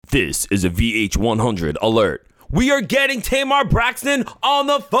This is a VH100 alert. We are getting Tamar Braxton on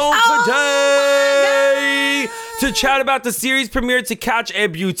the phone today to chat about the series premiere To Catch a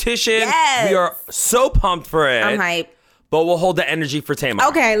Beautician. Yes. We are so pumped for it. I'm hype. But we'll hold the energy for Tamar.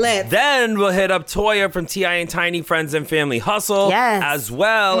 Okay, let's. Then we'll hit up Toya from T.I. and Tiny Friends and Family Hustle. Yes. As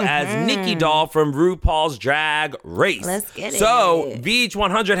well as Nikki Doll from RuPaul's Drag Race. Let's get it. So,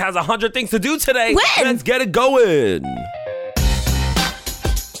 VH100 has 100 things to do today. When? Let's get it going.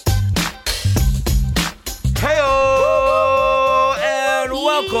 Hey-o! And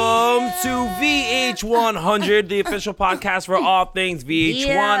welcome to VH100, the official podcast for all things VH1.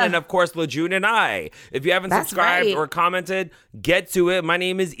 Yeah. And of course, LeJune and I. If you haven't That's subscribed right. or commented, get to it. My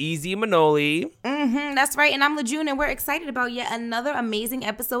name is Easy Manoli. That's right. And I'm LeJune, and we're excited about yet another amazing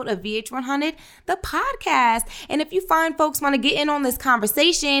episode of VH100, the podcast. And if you find folks want to get in on this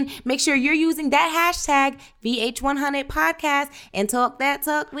conversation, make sure you're using that hashtag VH100 podcast and talk that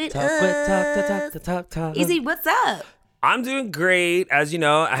talk with us. Talk. Easy, what's up? I'm doing great. As you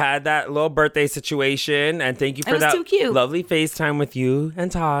know, I had that little birthday situation, and thank you for was that too cute. lovely FaceTime with you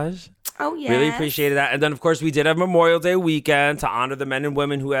and Taj. Oh, yeah. Really appreciated that. And then, of course, we did have Memorial Day weekend to honor the men and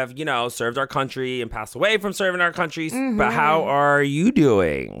women who have, served our country and passed away from serving our countries. But how are you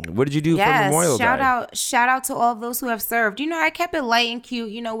doing? What did you do for Memorial Day? Shout out to all of those who have served. I kept it light and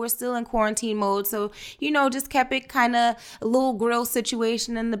cute. We're still in quarantine mode. So, just kept it kind of a little grill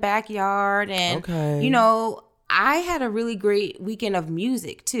situation in the backyard. And, I had a really great weekend of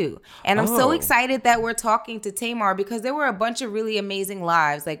music too. And I'm so excited that we're talking to Tamar because there were a bunch of really amazing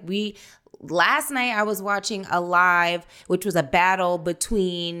lives. Last night I was watching a live, which was a battle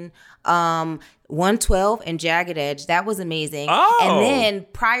between 112 and Jagged Edge. That was amazing. And then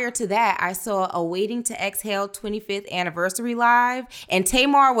prior to that, I saw a Waiting to Exhale 25th anniversary live, and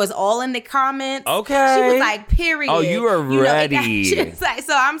Tamar was all in the comments. Okay. She was like, period. Oh, you are ready. She was like,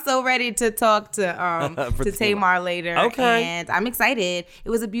 so I'm so ready to talk to to Tamar later. Okay. And I'm excited. It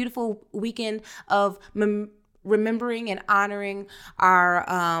was a beautiful weekend of remembering and honoring our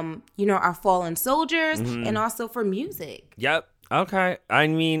our fallen soldiers, and also for music. Yep. Okay. I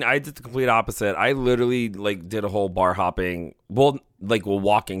mean, I did the complete opposite. I literally did a whole bar hopping,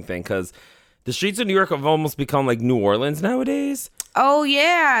 walking thing, because the streets of New York have almost become like New Orleans nowadays. Oh,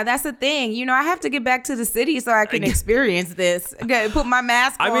 yeah, that's the thing. I have to get back to the city so I can experience this. Okay, put my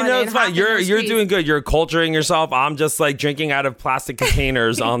mask on. I mean, no, it's fine. You're streets. doing good. You're culturing yourself. I'm just drinking out of plastic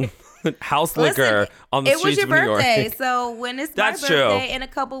containers on house liquor on the streets of New York. It was your birthday, so when it's my That's true. birthday in a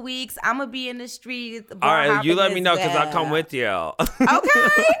couple weeks, I'm gonna be in the street. All right, you let me know because I'll come with you. Okay,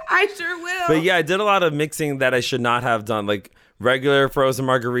 I sure will. But yeah, I did a lot of mixing that I should not have done, like regular frozen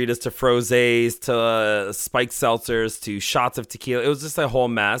margaritas to frosés to spiked seltzers to shots of tequila. It was just a whole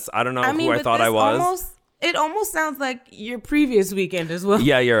mess. I don't know who I thought I was. It almost sounds like your previous weekend as well.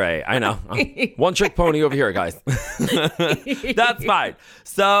 Yeah, you're right. I know. One trick pony over here, guys. That's fine.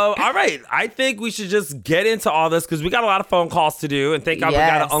 So, all right. I think we should just get into all this because we got a lot of phone calls to do. And thank God we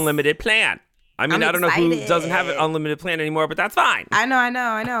got an unlimited plan. I mean, I don't know who doesn't have an unlimited plan anymore, but that's fine. I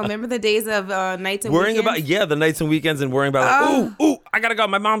know. Remember the days of nights and worrying weekends? about the nights and weekends and worrying about I gotta go.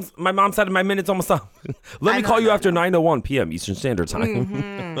 My mom said my minutes almost up. Let me call you after 9:01 p.m. Eastern Standard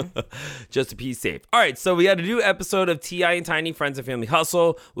Time. Just to be safe. All right, so we had a new episode of T.I. and Tiny Friends and Family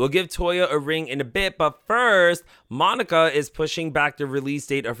Hustle. We'll give Toya a ring in a bit, but first, Monica is pushing back the release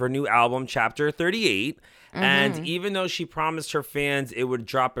date of her new album, Chapter 38. And even though she promised her fans it would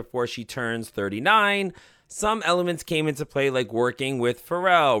drop before she turns 39, some elements came into play, like working with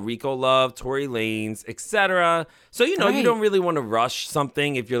Pharrell, Rico Love, Tory Lanez, etc. So, you don't really want to rush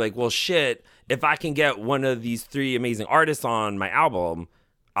something if you're like, well, shit, if I can get one of these three amazing artists on my album,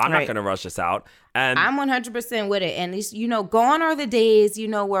 I'm not going to rush this out. And I'm 100% with it. And, gone are the days,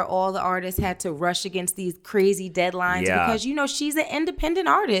 where all the artists had to rush against these crazy deadlines because, she's an independent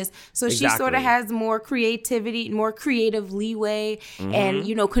artist. So she sort of has more creativity, more creative leeway and,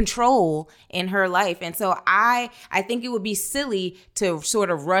 control in her life. And so I think it would be silly to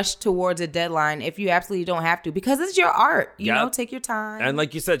sort of rush towards a deadline if you absolutely don't have to, because it's your art, you know, take your time. And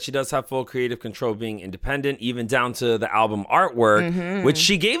like you said, she does have full creative control being independent, even down to the album artwork, which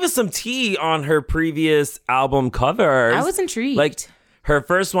she gave us some tea on her previous album covers. I was intrigued. Like her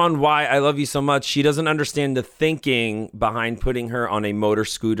first one, Why I Love You So Much, she doesn't understand the thinking behind putting her on a motor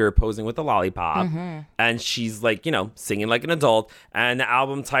scooter posing with a lollipop. And she's singing like an adult. And the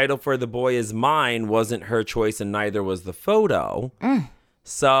album title for The Boy Is Mine wasn't her choice, and neither was the photo.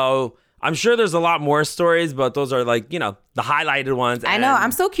 So I'm sure there's a lot more stories, but those are the highlighted ones. I know.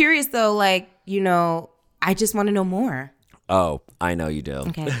 I'm so curious though, I just want to know more. Oh, I know you do.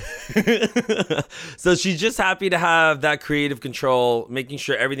 Okay. So she's just happy to have that creative control, making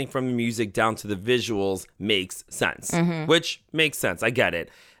sure everything from the music down to the visuals makes sense, which makes sense. I get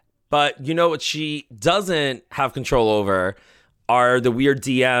it. But you know what she doesn't have control over are the weird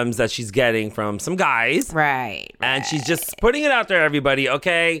DMs that she's getting from some guys. Right. And she's just putting it out there, everybody.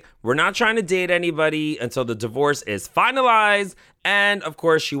 Okay, we're not trying to date anybody until the divorce is finalized. And of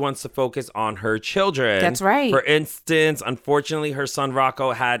course, she wants to focus on her children. That's right. For instance, unfortunately, her son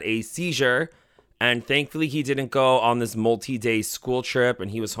Rocco had a seizure. And thankfully, he didn't go on this multi-day school trip, and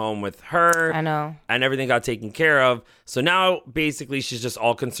he was home with her. I know. And everything got taken care of. So now, basically, she's just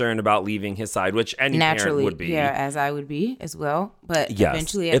all concerned about leaving his side, which any parent would be. Yeah, as I would be as well. But yes.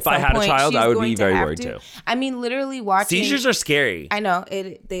 Eventually, if I had a child, I would be very worried too. I mean, literally watching. Seizures are scary. I know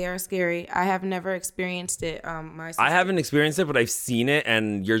they are scary. I have never experienced it. I haven't experienced it, but I've seen it,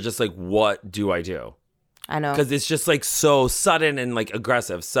 and you're just like, what do I do? I know. Because it's just like so sudden and like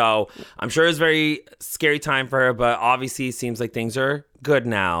aggressive. So I'm sure it's a very scary time for her, but obviously it seems like things are good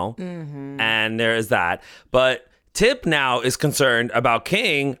now. And there is that. But Tip now is concerned about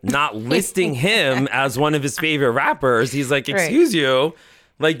King not listing him as one of his favorite rappers. He's like, excuse you.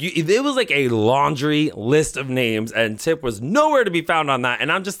 Like, it was like a laundry list of names, and Tip was nowhere to be found on that.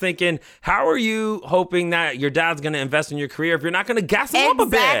 And I'm just thinking, how are you hoping that your dad's going to invest in your career if you're not going to gas him up a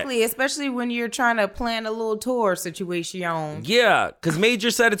bit? Exactly, especially when you're trying to plan a little tour situation. Yeah, because Major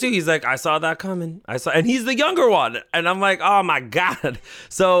said it too. He's like, I saw that coming. And he's the younger one. And I'm like, oh my God.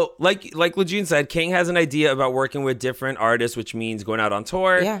 So like Lejeune said, King has an idea about working with different artists, which means going out on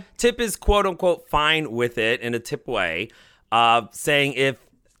tour. Yeah. Tip is quote unquote fine with it in a Tip way, saying if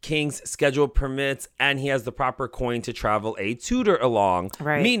King's schedule permits and he has the proper coin to travel a tutor along,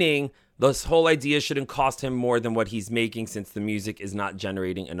 meaning this whole idea shouldn't cost him more than what he's making since the music is not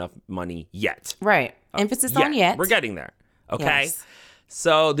generating enough money yet. Right. Emphasis on yet. We're getting there. Okay. Yes.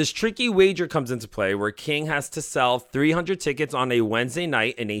 So this tricky wager comes into play where King has to sell 300 tickets on a Wednesday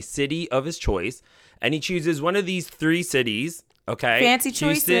night in a city of his choice. And he chooses one of these 3 cities. Okay. Fancy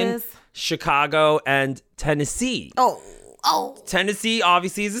Houston, choices. Chicago, and Tennessee. Oh. Tennessee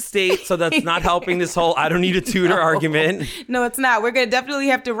obviously is a state, so that's not helping this whole I don't need a tutor argument. No, it's not. We're going to definitely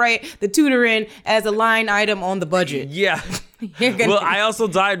have to write the tutor in as a line item on the budget. Yeah. Well, I also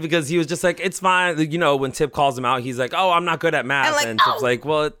died because he was just like, it's fine. You know, when Tip calls him out, he's like, oh, I'm not good at math. And Tip's like,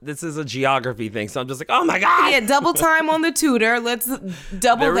 well, this is a geography thing. So I'm just like, oh my God. Yeah, double time on the tutor. Let's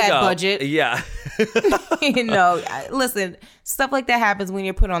double that budget. Yeah. Listen, stuff like that happens when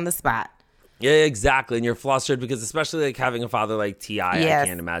you're put on the spot. Yeah, exactly. And you're flustered because especially like having a father like T.I., I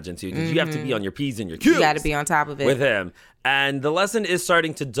can't imagine too, because you have to be on your P's and your Q's. You got to be on top of it. With him. And the lesson is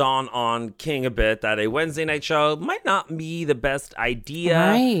starting to dawn on King a bit that a Wednesday night show might not be the best idea.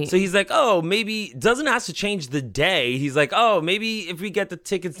 Right. So he's like, oh, maybe doesn't have to change the day. He's like, oh, maybe if we get the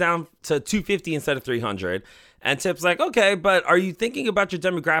tickets down to $250 instead of $300. And Tip's like, okay, but are you thinking about your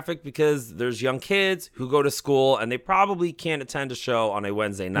demographic? Because there's young kids who go to school and they probably can't attend a show on a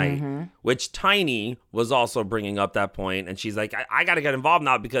Wednesday night, which Tiny was also bringing up that point. And she's like, I got to get involved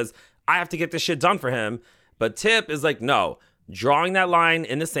now because I have to get this shit done for him. But Tip is like, no, drawing that line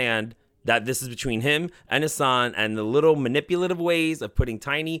in the sand that this is between him and his son, and the little manipulative ways of putting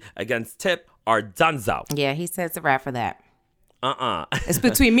Tiny against Tip are donezo. Yeah, he says a rap for that. It's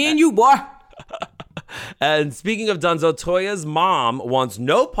between me and you, boy. And speaking of Dunzo, Toya's mom wants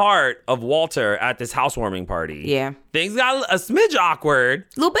no part of Walter at this housewarming party. Yeah. Things got a smidge awkward.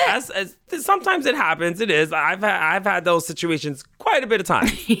 A little bit. As sometimes it happens. It is. I've had those situations quite a bit of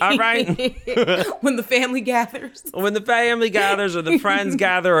times. All right? When the family gathers. When the family gathers or the friends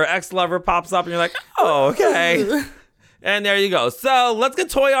gather or ex-lover pops up and you're like, oh, okay. And there you go. So let's get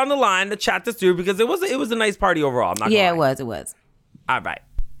Toya on the line to chat this through because it was a nice party overall. I'm not gonna lie. It was. All right.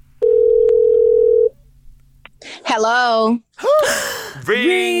 Hello.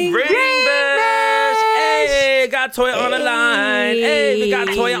 ring, bitch. Hey, got Toya on the line. Hey, we got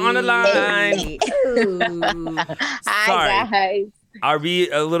Toya on the line. Hi, guys. Are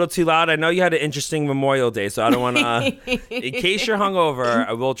we a little too loud? I know you had an interesting Memorial Day, so I don't want to. In case you're hungover,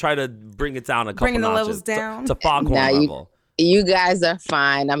 I will try to bring it down a couple Bringing the notches levels down to foghorn level. You guys are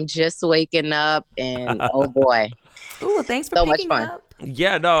fine. I'm just waking up, and oh boy. Ooh, thanks for so picking much fun. up.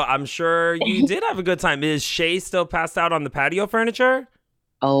 Yeah, no, I'm sure you did have a good time. Is Shay still passed out on the patio furniture?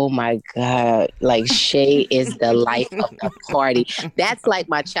 Oh my God. Like Shay is the life of the party. That's like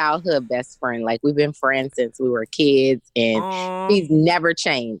my childhood best friend. Like we've been friends since we were kids and she's never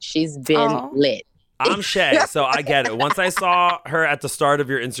changed. She's been lit. I'm Shay, so I get it. Once I saw her at the start of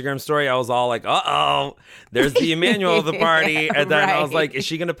your Instagram story, I was all like, uh-oh, there's the Emmanuel of the party. And then I was like, is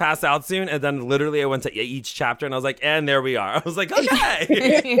she going to pass out soon? And then literally I went to each chapter and I was like, and there we are. I was like, okay.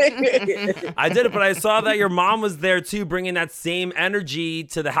 I did it, but I saw that your mom was there too, bringing that same energy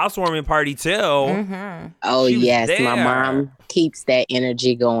to the housewarming party too. Mm-hmm. Oh, yes. There. My mom keeps that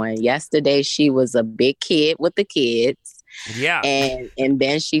energy going. Yesterday, she was a big kid with the kids. Yeah. And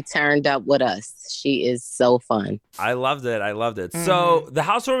then she turned up with us. She is so fun. I loved it. Mm-hmm. So the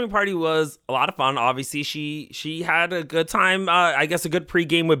housewarming party was a lot of fun. Obviously, she had a good time. I guess a good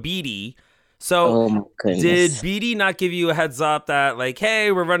pregame with BD. So did BD not give you a heads up that like,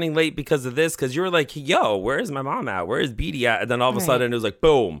 hey, we're running late because of this? Because you were like, yo, where is my mom at? Where is BD at? And then all of a sudden it was like,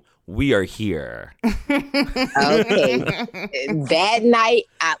 boom, we are here. Okay. That night,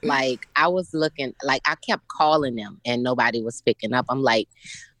 I was looking, like I kept calling them and nobody was picking up. I'm like,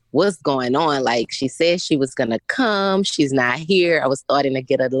 what's going on? Like, she said she was going to come. She's not here. I was starting to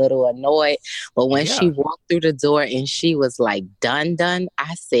get a little annoyed. But when she walked through the door and she was like, done,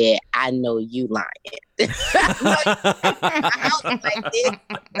 I said, I know you lying. I was like this.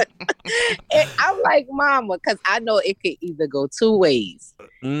 And I'm like, Mama, because I know it could either go two ways,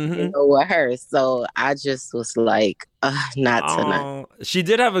 with her. So I just was like, not tonight. She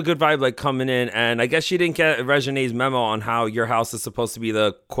did have a good vibe, like coming in, and I guess she didn't get Regine's memo on how your house is supposed to be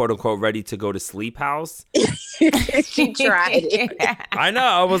the quote unquote ready to go to sleep house. She tried it. I know.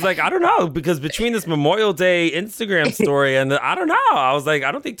 I was like, I don't know, because between this Memorial Day Instagram story and I don't know, I was like,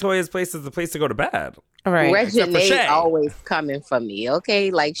 I don't think Toya's place is the place to go to bed. Right. Reginae always coming for me, okay?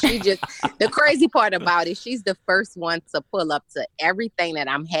 Like, she just, the crazy part about it, she's the first one to pull up to everything that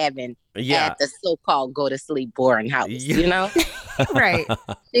I'm having at the so-called go-to-sleep boring house, you know? Right.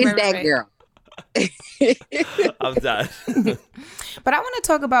 She's that girl. I'm done. But I want to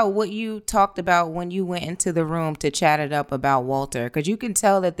talk about what you talked about when you went into the room to chat it up about Walter, because you can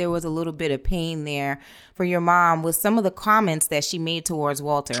tell that there was a little bit of pain there for your mom with some of the comments that she made towards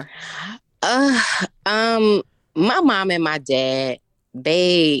Walter. My mom and my dad,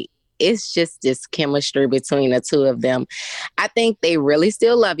 it's just this chemistry between the two of them. I think they really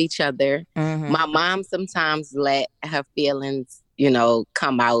still love each other. Mm-hmm. My mom sometimes let her feelings,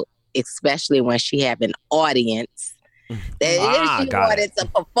 come out, especially when she have an audience. She wanted to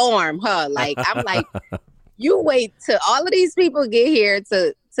perform her. Like, I'm like, you wait till all of these people get here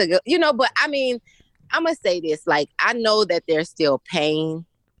to go, but I mean, I'm going to say this, like, I know that there's still pain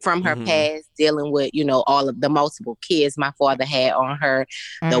from her past, dealing with, all of the multiple kids my father had on her,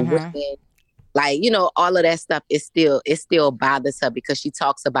 the women, like, all of that stuff it still bothers her because she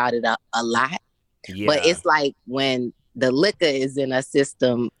talks about it a lot. Yeah. But it's like when the liquor is in her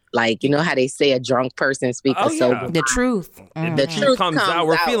system, like, how they say a drunk person speaks sober. The truth. The truth comes out.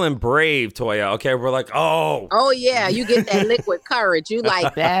 We're feeling brave, Toya. Okay, we're like, oh yeah, you get that liquid courage. You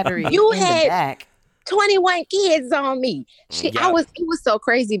like battery. You had back. 21 kids on me. It was so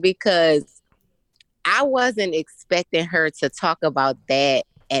crazy because I wasn't expecting her to talk about that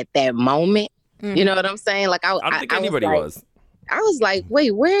at that moment. Mm-hmm. You know what I'm saying? Like, I don't think anybody was. I was like,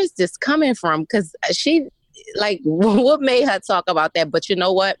 wait, where is this coming from? Because she, like, what made her talk about that? But you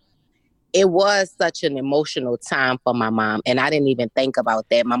know what? It was such an emotional time for my mom. And I didn't even think about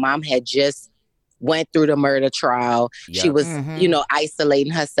that. My mom had just went through the murder trial. Yep. She was,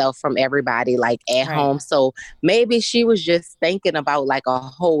 isolating herself from everybody, like, at home. So maybe she was just thinking about, like, a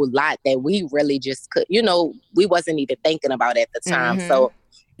whole lot that we really just could, we wasn't even thinking about at the time. So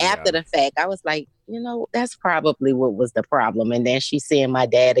after the fact, I was like, that's probably what was the problem. And then she's seeing my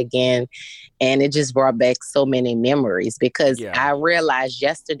dad again. And it just brought back so many memories because I realized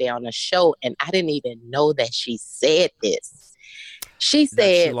yesterday on the show, and I didn't even know that she said this. She said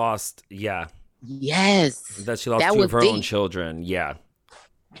that she lost, yes. That she lost two of her own children. Yeah.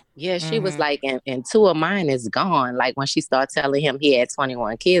 Yeah, she was like, and two of mine is gone. Like, when she started telling him he had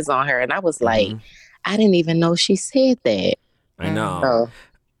 21 kids on her. And I was like, I didn't even know she said that. I know.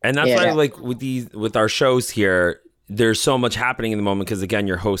 And that's why, like, with our shows here, there's so much happening in the moment because, again,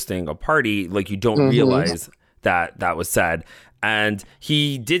 you're hosting a party. Like, you don't realize that was said. And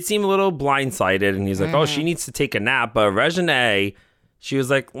he did seem a little blindsided. And he's like, oh, she needs to take a nap. But Reginae, she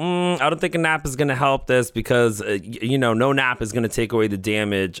was like, I don't think a nap is going to help this because, no nap is going to take away the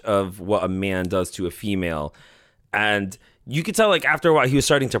damage of what a man does to a female. And you could tell, like, after a while, he was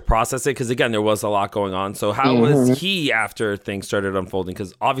starting to process it because, again, there was a lot going on. So how was he after things started unfolding?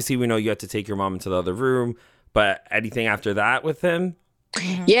 Because obviously we know you had to take your mom into the other room, but anything after that with him?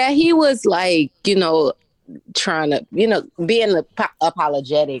 Yeah, he was like, trying to, being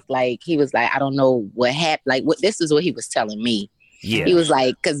apologetic. Like, he was like, I don't know what happened. Like, this is what he was telling me. Yeah. He was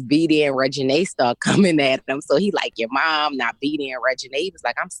like, because BD and Reginae started coming at him. So he like, your mom, not BD and Reginae. He was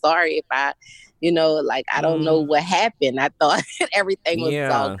like, I'm sorry if I, like, I don't know what happened. I thought everything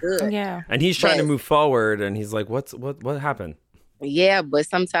was all good. Yeah. And he's trying to move forward, and he's like, what happened? Yeah, but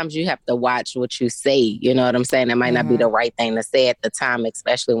sometimes you have to watch what you say. You know what I'm saying? It might not be the right thing to say at the time,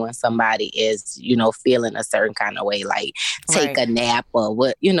 especially when somebody is, feeling a certain kind of way, like take a nap or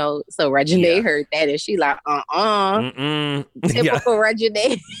what, So Reginae heard that and she like, typical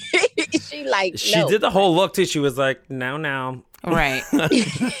Reginae. She like, She did the whole look too. She was like, no. Right.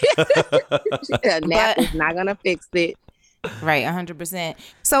 A nap is not going to fix it. Right, 100%.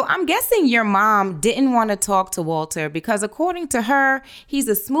 So I'm guessing your mom didn't want to talk to Walter because according to her, he's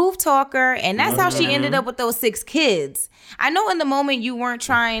a smooth talker, and that's how she ended up with those 6 kids. I know in the moment you weren't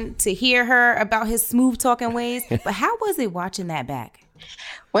trying to hear her about his smooth talking ways, but how was it watching that back?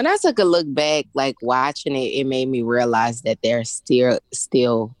 When I took a look back, like watching it, it made me realize that there's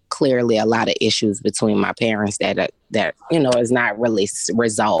still clearly a lot of issues between my parents that is not really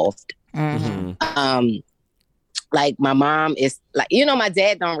resolved. Mm-hmm. Like my mom is like, my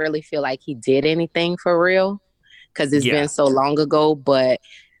dad don't really feel like he did anything for real because it's been so long ago. But,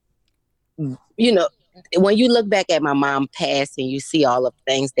 when you look back at my mom passed and you see all of the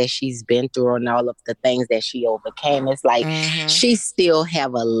things that she's been through and all of the things that she overcame, it's like she still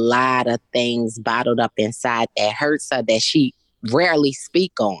have a lot of things bottled up inside that hurts her that she rarely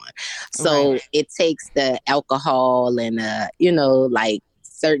speak on. So it takes the alcohol and, like,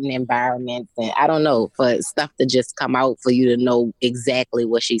 certain environments and I don't know, for stuff to just come out for you to know exactly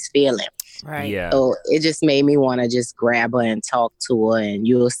what she's feeling. Right. Yeah. So it just made me want to just grab her and talk to her, and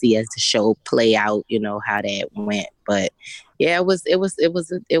you'll see as the show play out, how that went. But yeah, it was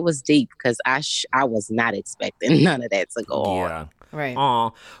deep because I was not expecting none of that to go on. Yeah. Right.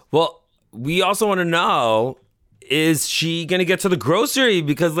 Well, we also want to know, is she going to get to the grocery?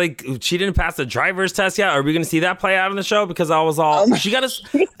 Because she didn't pass the driver's test yet. Are we going to see that play out in the show? Because I was all, she got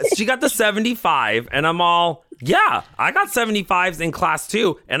the 75 and I'm all, yeah, I got 75s in class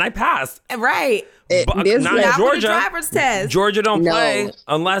 2 and I passed. Right. But not in Georgia. The driver's test. Georgia don't play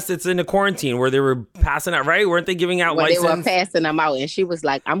unless it's in a quarantine where they were passing out, right? Weren't they giving out license? They were passing them out and she was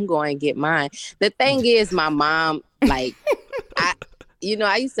like, I'm going to get mine. The thing is, my mom, like, I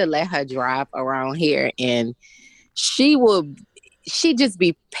used to let her drive around here and she'd just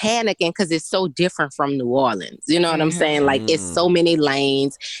be panicking because it's so different from New Orleans. You know what I'm saying? Like, it's so many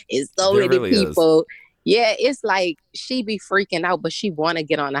lanes. It's so many people. Yeah, it's like she be freaking out, but she want to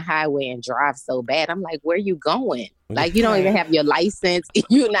get on the highway and drive so bad. I'm like, where you going? Like, you don't even have your license.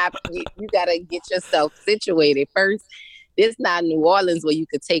 You got to get yourself situated first. It's not New Orleans where you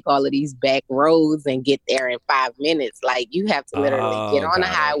could take all of these back roads and get there in 5 minutes. Like, you have to literally get on the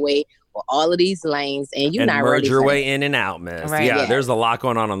highway for all of these lanes, and you're not ready. Merge your way in and out, miss. Right. Yeah, there's a lot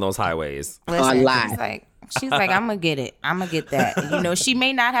going on those highways. Listen, a lot. She's like, I'm gonna get it. I'm gonna get that. She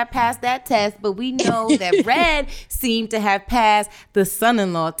may not have passed that test, but we know that Red seemed to have passed the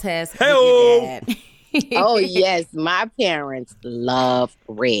son-in-law test. Hey-o. Oh yes, my parents love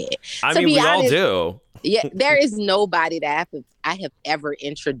Red. I mean, we all do. Yeah, there is nobody that I have ever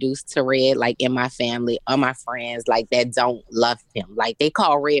introduced to Red, like in my family or my friends, like that don't love him. Like they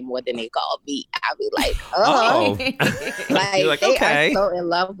call Red more than they call me. I'll be like, oh, like they are so in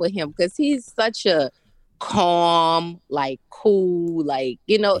love with him because he's such a calm, like cool, like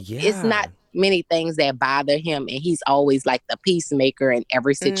it's not many things that bother him, and he's always like the peacemaker in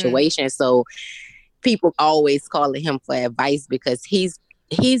every situation. So people always calling him for advice because he's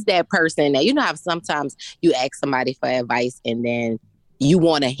that person that, how sometimes you ask somebody for advice and then you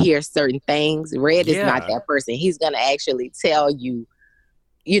want to hear certain things. Red is not that person. He's going to actually tell you,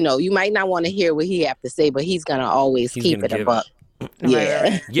 you might not want to hear what he have to say, but he's going to always keep it a buck.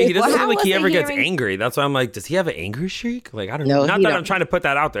 Yeah. Yeah, he doesn't seem like he ever gets angry. That's why I'm like, does he have an anger streak? Like, I don't know. Not that I'm trying to put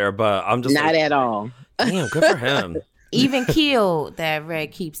that out there, but I'm just not at all. Damn, good for him. Even keel that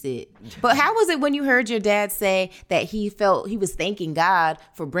Red keeps it. But how was it when you heard your dad say that he felt he was thanking God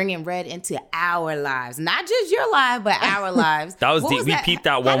for bringing Red into our lives? Not just your life, but our lives. That was deep. We peeped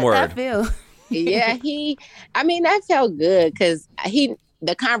that one word. How did that feel? Yeah, that felt good because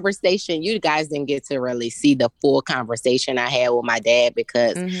the conversation, you guys didn't get to really see the full conversation I had with my dad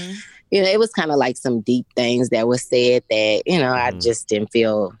because, it was kind of like some deep things that was said that, I just didn't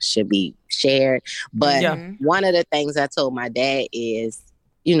feel should be shared. But one of the things I told my dad is,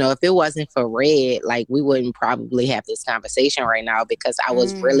 if it wasn't for Red, like we wouldn't probably have this conversation right now because I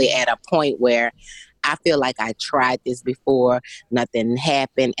was really at a point where I feel like I tried this before, nothing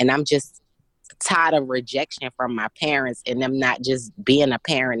happened. And I'm just tired of rejection from my parents and them not just being a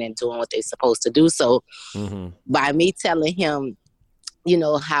parent and doing what they're supposed to do. So by me telling him, you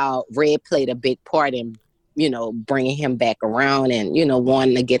know, how Red played a big part in, you know, bringing him back around and, you know,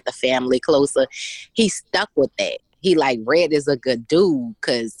 wanting to get the family closer. He stuck with that. He like, Red is a good dude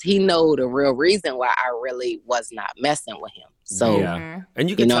because he know the real reason why I really was not messing with him. So, yeah. And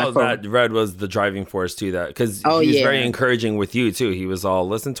you can tell that Red was the driving force to that because he's very encouraging with you too. He was all,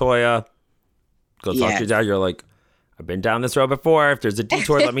 listen, Toya, go talk to your dad. You're like, I've been down this road before. If there's a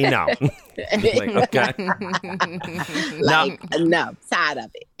detour, let me know. Like, okay. Like, enough. Tired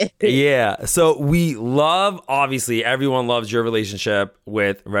of it. Yeah. So we love, obviously, everyone loves your relationship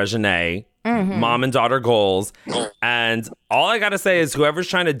with Reginae. Mom and daughter goals. And all I got to say is whoever's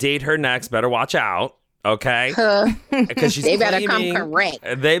trying to date her next better watch out. Okay? Because they better come correct.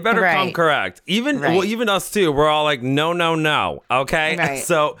 They better come correct. Even even us too. We're all like, no, no, no. Okay? Right.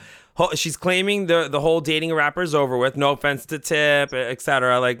 So she's claiming the whole dating a rapper is over with. No offense to Tip,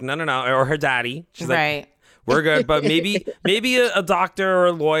 etc. Like, no, no, no. Or her daddy. She's like, we're good. But maybe a doctor or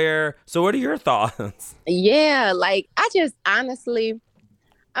a lawyer. So what are your thoughts? Yeah, like, I just honestly,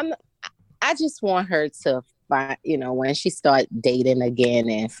 I just want her to find, you know, when she start dating again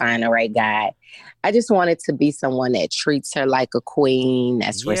and find the right guy, I just want it to be someone that treats her like a queen,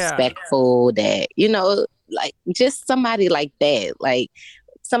 that's respectful, that, you know, like just somebody like that. Like,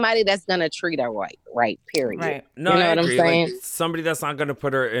 somebody that's gonna treat her right, period. Right. No, you know I what agree. I'm saying? Like, somebody that's not gonna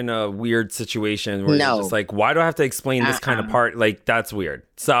put her in a weird situation where you're just like, why do I have to explain this kind of part? Like, that's weird.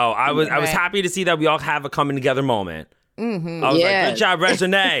 So I was happy to see that we all have a coming together moment. I was like, good job,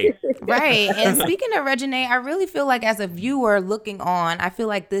 Reginae. Right. And speaking of Reginae, I really feel like as a viewer looking on, I feel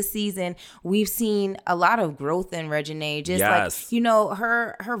like this season we've seen a lot of growth in Reginae. Just like, you know,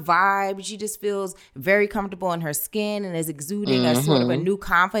 her vibe, she just feels very comfortable in her skin and is exuding a sort of a new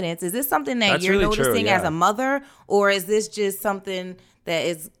confidence. Is this something that you're really noticing as a mother, or is this just something that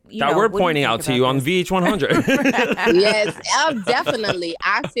is, you know, we're pointing out to you on VH100? Yes, definitely.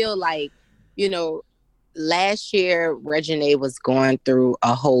 I feel like, you know, last year, Reginae was going through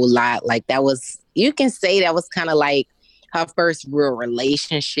a whole lot. Like, that was, you can say that was kind of like her first real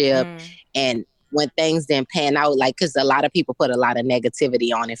relationship. And when things didn't pan out, like, because a lot of people put a lot of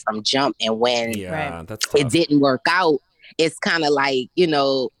negativity on it from jump. And when it didn't work out, it's kind of like, you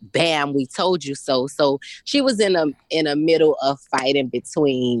know, bam, we told you so. So she was in a middle of fighting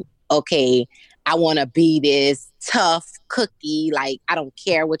between, okay, I want to be this tough cookie. Like, I don't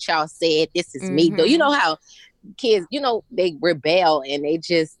care what y'all said. This is me. Though, you know how kids, you know, they rebel and they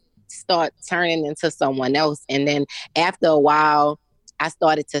just start turning into someone else. And then after a while, I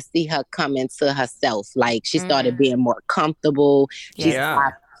started to see her come into herself. Like, she started being more comfortable. She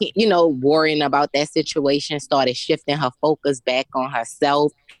stopped, you know, worrying about that situation, started shifting her focus back on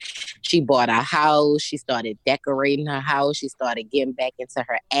herself. She bought a house. She started decorating her house. She started getting back into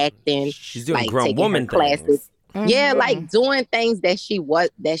her acting. She's doing, like, grown woman classes. Yeah, like doing things that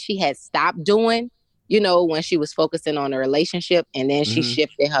she had stopped doing, you know, when she was focusing on a relationship. And then she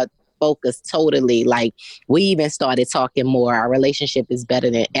shifted her focus totally. Like, we even started talking more. Our relationship is better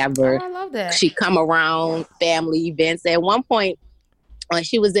than ever. Oh, I love that. She come around family events. At one point, when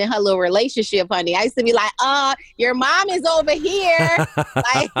she was in her little relationship, honey, I used to be like, your mom is over here.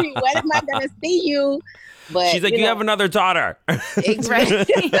 Like, when am I going to see you? But she's like, you have another daughter.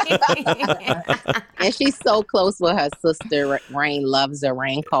 Exactly. And she's so close with her sister. Rain loves her.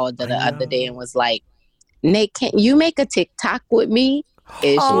 Rain called her the other day and was like, Nate, can you make a TikTok with me? And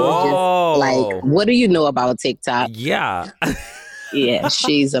she was just like, what do you know about TikTok? Yeah. Yeah,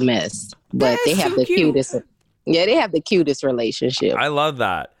 she's a mess. But they have the cutest. Yeah, they have the cutest relationship. I love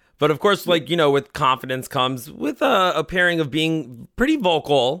that. But of course, like, you know, with confidence comes with a pairing of being pretty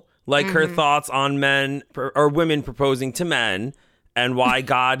vocal, like her thoughts on men or women proposing to men and why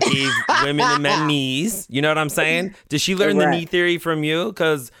God gave women and men knees. You know what I'm saying? Did she learn the knee theory from you?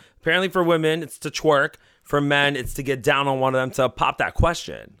 Because apparently for women, it's to twerk. For men, it's to get down on one of them to pop that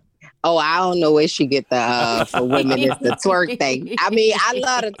question. Oh, I don't know where she get the for women it's the twerk thing. I mean, I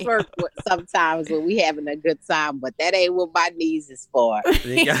love to twerk sometimes when we having a good time, but that ain't what my knees is for.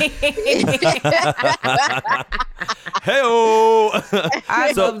 Hey-oh.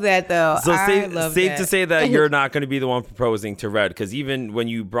 I love that though. So safe to say that you're not going to be the one proposing to Red, because even when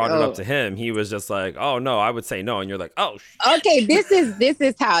you brought it up to him, he was just like, "Oh no, I would say no," and you're like, "Oh." Okay, this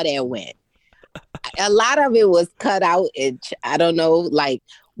is how that went. A lot of it was cut out. I don't know, like.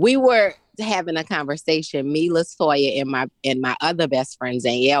 We were having a conversation, me, LaToya, and my other best friend,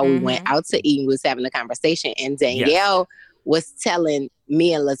 Danielle. We went out to eat and we was having a conversation. And Danielle was telling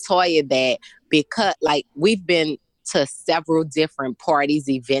me and LaToya that because, like, we've been to several different parties,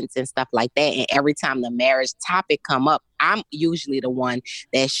 events, and stuff like that. And every time the marriage topic come up, I'm usually the one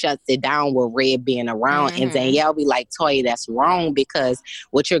that shuts it down with Red being around. And Danielle be like, Toya, that's wrong, because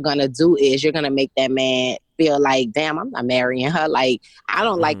what you're going to do is you're going to make that man feel like, damn, I'm not marrying her. Like, I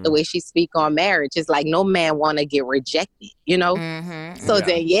don't like the way she speak on marriage. It's like no man want to get rejected, you know? So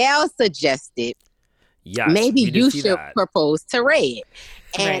Danielle suggested, maybe you should propose to Red.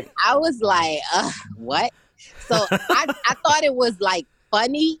 And I was like, what? So I thought it was like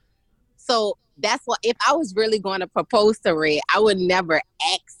funny. So that's what, if I was really going to propose to Red, I would never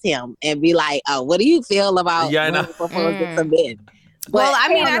ask him and be like, what do you feel about proposing to men? But, well,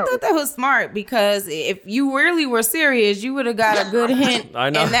 I mean, I thought that was smart, because if you really were serious, you would have got a good hint in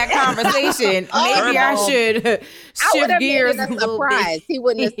that conversation. Maybe I should shift gears a little bit. He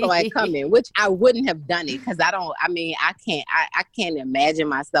wouldn't have saw it coming, which I wouldn't have done it, because I can't imagine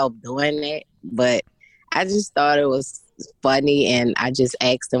myself doing it. But I just thought it was funny, and I just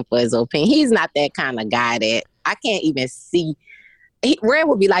asked him for his opinion. He's not that kind of guy that I can't even see. Red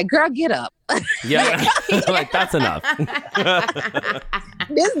would be like, girl, get up. Yeah, like, that's enough.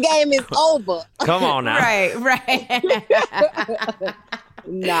 This game is over. Come on now. Right.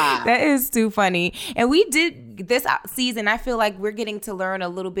 Nah. That is too funny. And we did this season, I feel like we're getting to learn a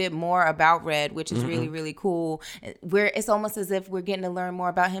little bit more about Red, which is really, really cool. It's almost as if we're getting to learn more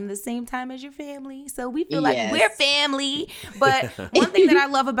about him the same time as your family. So we feel like we're family. But one thing that I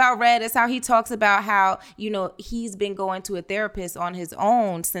love about Red is how he talks about how, you know, he's been going to a therapist on his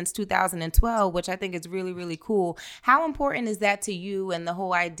own since 2012, which I think is really, really cool. How important is that to you, and the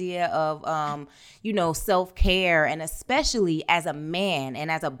whole idea of, you know, self-care, and especially as a man and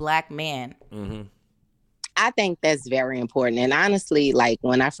as a Black man? I think that's very important. And honestly, like,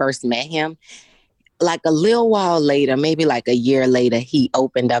 when I first met him, like a little while later, maybe like a year later, he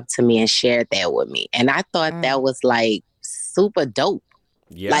opened up to me and shared that with me. And I thought that was like super dope.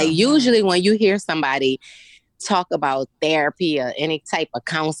 Yeah. Like, usually when you hear somebody talk about therapy or any type of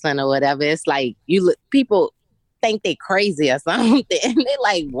counseling or whatever, it's like people think they crazy or something. And they're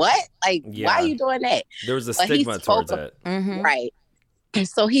like, what? Like, why are you doing that? There was a stigma towards it. Right.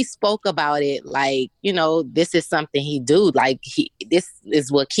 So he spoke about it like, you know, this is something he do. Like, this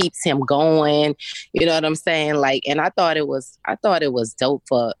is what keeps him going. You know what I'm saying? Like, and I thought it was dope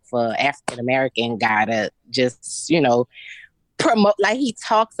for African American guy to just, you know, promote. Like, he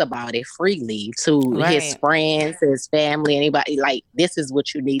talks about it freely to his friends, his family, anybody. Like, this is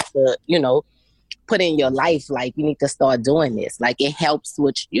what you need to, you know, put in your life. Like, you need to start doing this. Like, it helps,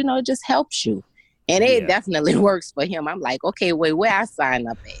 which, you know, it just helps you. And it definitely works for him. I'm like, okay, wait, where I sign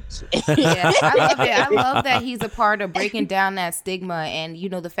up at? I love it. I love that he's a part of breaking down that stigma, and, you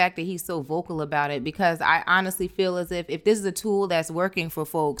know, the fact that he's so vocal about it, because I honestly feel as if this is a tool that's working for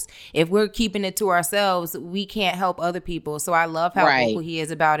folks, if we're keeping it to ourselves, we can't help other people. So I love how vocal he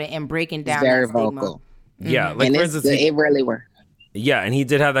is about it and breaking down that stigma. Vocal. Yeah, like, and for instance, it really worked. Yeah, and he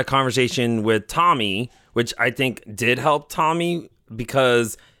did have that conversation with Tommy, which I think did help Tommy,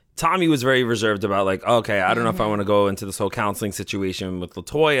 because Tommy was very reserved about, like, okay, I don't know if I want to go into this whole counseling situation with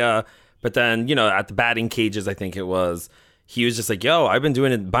LaToya. But then, you know, at the batting cages, I think it was, he was just like, yo, I've been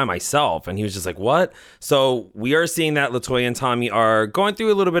doing it by myself. And he was just like, what? So we are seeing that LaToya and Tommy are going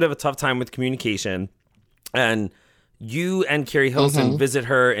through a little bit of a tough time with communication. And you and Carrie Hilson visit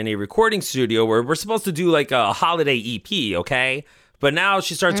her in a recording studio where we're supposed to do like a holiday EP, okay? But now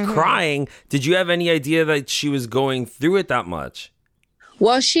she starts crying. Did you have any idea that she was going through it that much?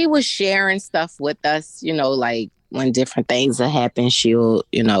 Well, she was sharing stuff with us, you know, like when different things have happened, she'll,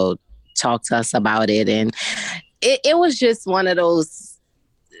 you know, talk to us about it. And it was just one of those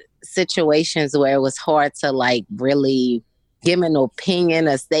situations where it was hard to, like, really give an opinion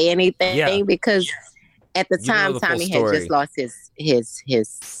or say anything because at the time, Tommy had just lost his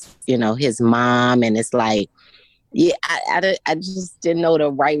you know, his mom. And it's like, I just didn't know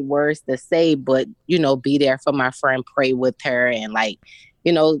the right words to say, but, you know, be there for my friend, pray with her, and, like,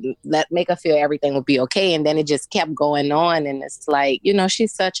 you know, make her feel everything will be okay. And then it just kept going on. And it's like, you know,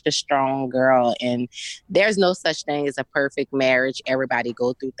 she's such a strong girl, and there's no such thing as a perfect marriage. Everybody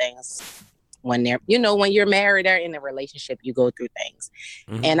go through things when they're, you know, when you're married or in a relationship, you go through things.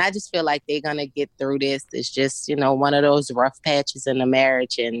 And I just feel like they're going to get through this. It's just, you know, one of those rough patches in the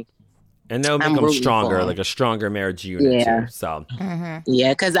marriage, and they'll become stronger, like a stronger marriage unit too. So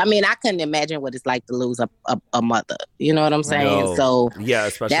yeah, because I mean, I couldn't imagine what it's like to lose a mother. You know what I'm saying? No. So yeah,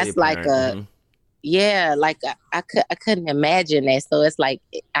 especially that's like I couldn't imagine that. So it's like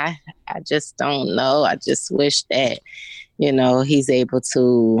I just don't know. I just wish that, you know, he's able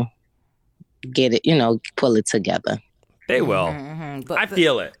to get it, you know, pull it together. They will. But I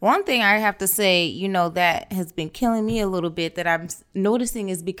feel it. One thing I have to say, you know, that has been killing me a little bit that I'm noticing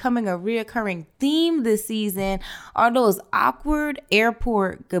is becoming a reoccurring theme this season are those awkward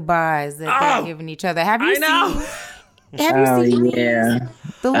airport goodbyes that they're giving each other. Have you seen? Have you seen yeah.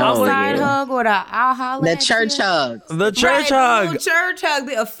 the little side hug or the I'll holler The at church you? hug. The church hug. The church hug,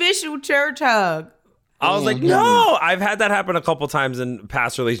 the official church hug. I was like, no, I've had that happen a couple times in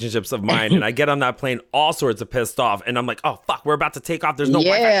past relationships of mine. And I get on that plane all sorts of pissed off. And I'm like, oh, fuck, we're about to take off. There's no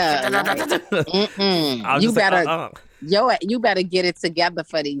Wi-Fi. You better, you better get it together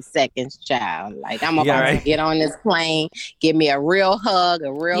for these seconds, child. Like, I'm about to get on this plane. Give me a real hug,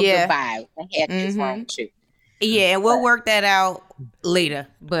 a real goodbye. What the heck is wrong with you? Yeah, we'll work that out later.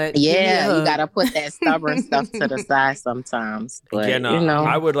 But yeah, you got to put that stubborn stuff to the side sometimes. But, you know,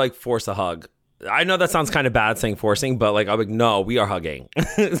 I would like force a hug. I know that sounds kind of bad saying forcing, but like I'm like, no, we are hugging.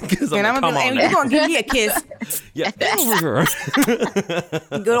 And I'm gonna be, you're gonna give me a kiss. Yeah, get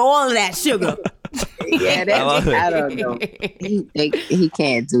all of that sugar. Yeah, I don't know. He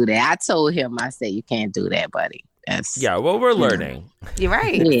can't do that. I told him, I said, you can't do that, buddy. Well, we're learning. You're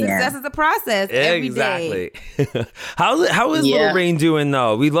right. Success is a process every day. How is Little Rain doing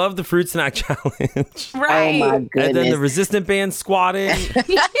though? We love the fruit snack challenge. Right. Oh my goodness. And then the resistant band squatting.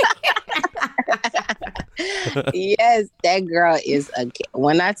 Yes, that girl is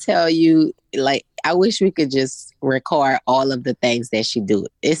when I tell you, like, I wish we could just record all of the things that she do.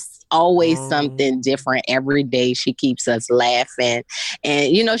 It's always something different every day. She keeps us laughing,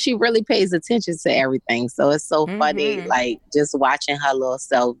 and you know, she really pays attention to everything. So it's so funny, like just watching her little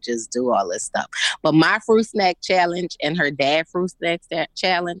self just do all this stuff. But my fruit snack challenge and her dad fruit snack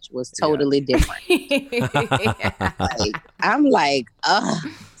challenge was totally different. Like, I'm like, ugh.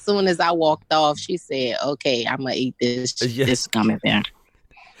 As soon as I walked off, she said, okay, I'm going to eat this gummy bear.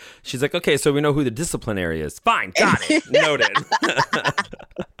 She's like, okay, so we know who the disciplinary is. Fine, got it. Noted.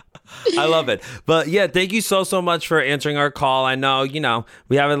 I love it. But yeah, thank you so much for answering our call. I know, you know,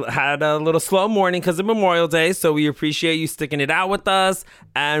 we haven't had a little slow morning because of Memorial Day, so we appreciate you sticking it out with us,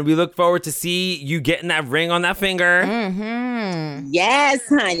 and we look forward to see you getting that ring on that finger. Yes,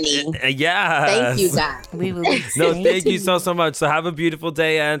 honey. Yeah. Thank you, guys. We will. Thank you so much. So have a beautiful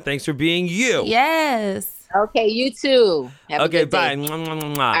day, and thanks for being you. Yes. Okay, you too. Have a good bye. day.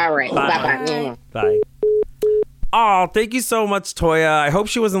 All right. Bye. Bye. Oh, thank you so much, Toya. I hope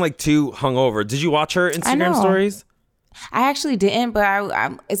she wasn't like too hungover. Did you watch her Instagram stories? I actually didn't,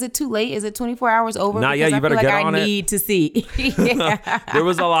 but is it too late? Is it 24 hours over? Not yet. You better get on it. I need to see. There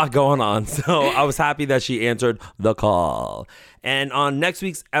was a lot going on, so I was happy that she answered the call. And on next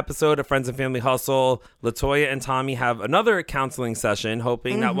week's episode of Friends and Family Hustle, LaToya and Tommy have another counseling session,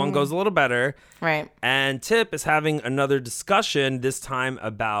 hoping that one goes a little better. Right. And Tip is having another discussion, this time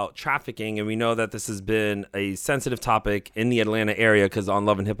about trafficking. And we know that this has been a sensitive topic in the Atlanta area because on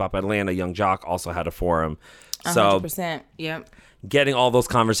Love and Hip Hop Atlanta, Young Jock also had a forum. 100%. Yep. Getting all those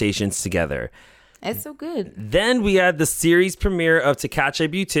conversations together. It's so good. Then we had the series premiere of To Catch a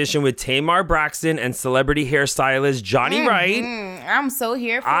Beautician with Tamar Braxton and celebrity hairstylist Johnny Wright. I'm so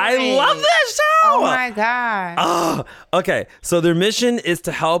here for it. I love that show. Oh my God. Oh, okay. So their mission is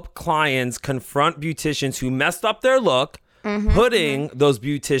to help clients confront beauticians who messed up their look, putting those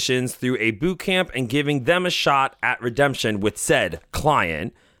beauticians through a boot camp and giving them a shot at redemption with said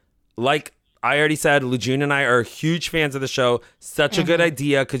client. Like I already said, Lujune and I are huge fans of the show. Such a good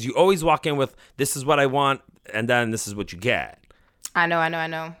idea because you always walk in with, this is what I want, and then this is what you get. I know.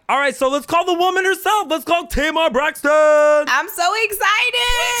 All right, so let's call the woman herself. Let's call Tamar Braxton. I'm so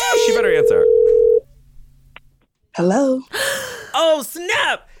excited. She better answer. Hello. Oh,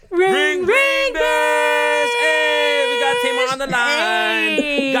 snap. Ring, bells. Hey, we got Tamar on the line.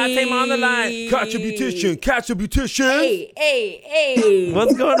 Hey. Got Tamar on the line. Catch a beautician. Hey.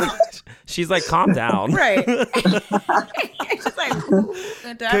 What's going on? She's like, calm down. Right. She's like,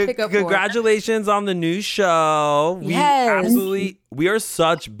 did I pick up congratulations on the new show. We are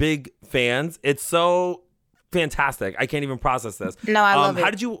such big fans. It's so fantastic. I can't even process this. No, I love it.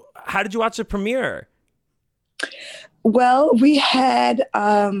 How did you watch the premiere? Well, we had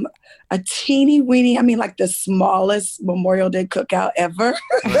a teeny weeny, like the smallest Memorial Day cookout ever.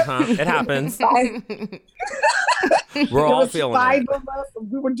 It happens. We're all feeling five it. Of us.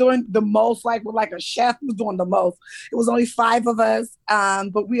 We were doing the most, like a chef was doing the most. It was only 5 of us,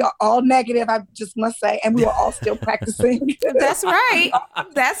 but we are all negative, I just must say, and we were all still practicing. That's right.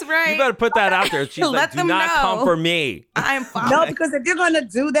 You better put that out there. She's like, do not come for me. I'm fine. No, because if you're going to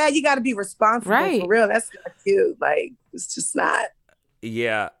do that, you got to be responsible for real. That's not cute. Like, it's just not.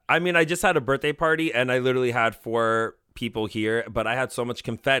 Yeah. I just had a birthday party and I literally had 4 people here, but I had so much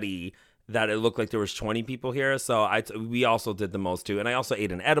confetti that it looked like there was 20 people here. So we also did the most too. And I also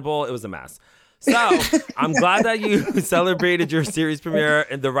ate an edible. It was a mess. So I'm glad that you celebrated your series premiere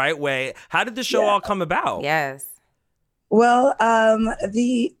in the right way. How did the show all come about? Yes. Well,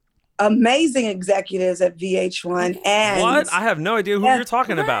 the amazing executives at VH1 and what? I have no idea who you're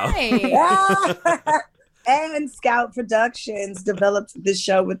talking about. And Scout Productions developed this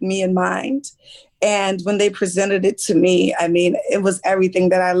show with me in mind. And when they presented it to me, I mean, it was everything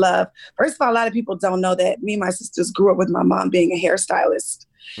that I love. First of all, a lot of people don't know that me and my sisters grew up with my mom being a hairstylist.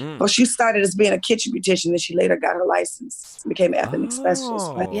 Well, she started as being a kitchen beautician, and she later got her license, became an ethnic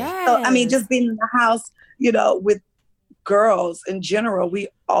specialist. Yes. So, I mean, just being in the house, you know, with girls in general, we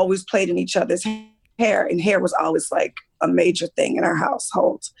always played in each other's hair, and hair was always like a major thing in our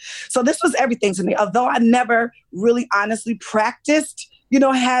household. So this was everything to me. Although I never really honestly practiced, you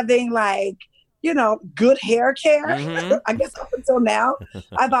know, having like, you know, good hair care. I guess up until now,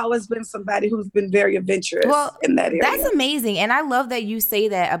 I've always been somebody who's been very adventurous in that area. That's amazing. And I love that you say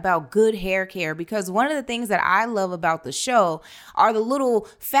that about good hair care, because one of the things that I love about the show are the little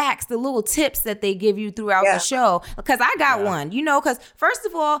facts, the little tips that they give you throughout the show. Because I got one, you know, because first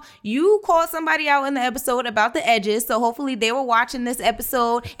of all, you called somebody out in the episode about the edges. So hopefully they were watching this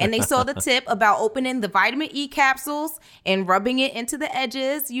episode and they saw the tip about opening the vitamin E capsules and rubbing it into the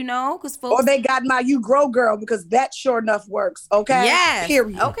edges, you know, because folks. Or they got my You Grow Girl, because that sure enough works. Okay. Yes.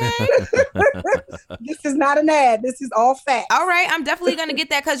 Period. Okay. This is not an ad. This is all facts. All right. I'm definitely going to get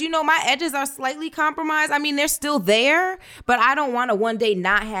that, because, you know, my edges are slightly compromised. I mean, they're still there, but I don't want to one day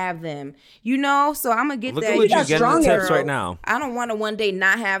not have them, you know? So I'm going to get Look that. at what you're getting the tips right now. I don't want to one day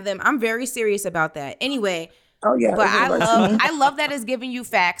not have them. I'm very serious about that. Anyway. Oh, yeah. But I love that it's giving you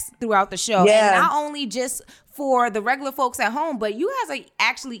facts throughout the show. Yeah. And not only just for the regular folks at home, but you guys are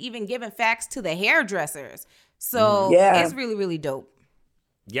actually even giving facts to the hairdressers. So it's really, really dope.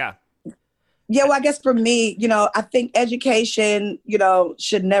 Yeah. Yeah, well, I guess for me, you know, I think education, you know,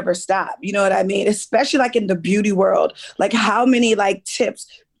 should never stop. You know what I mean? Especially like in the beauty world. Like how many like tips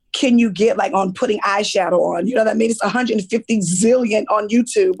can you get like on putting eyeshadow on? You know what I mean? It's 150 zillion on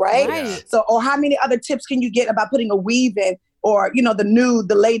YouTube, right? So, or how many other tips can you get about putting a weave in? Or, you know, the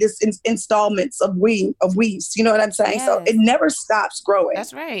latest installments of weaves. You know what I'm saying? Yes. So it never stops growing.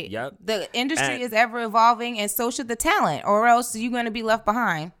 That's right. Yep. The industry is ever evolving, and so should the talent, or else you're going to be left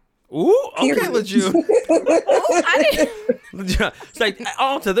behind. Ooh, okay, LeJune. I didn't. It's like,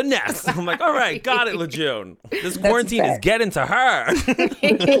 on to the next. I'm like, all right, got it, LeJune. This quarantine is getting to her.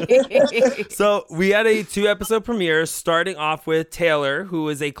 So we had a 2-episode premiere, starting off with Taylor, who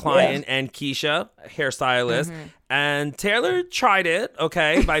is a client, and Keisha, hairstylist. And Taylor tried it,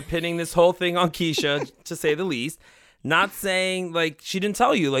 okay, by pinning this whole thing on Keisha, to say the least. Not saying, like, she didn't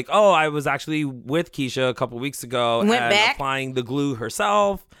tell you, like, oh, I was actually with Keisha a couple weeks ago applying the glue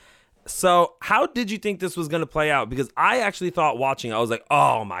herself. So how did you think this was going to play out? Because I actually thought watching, I was like,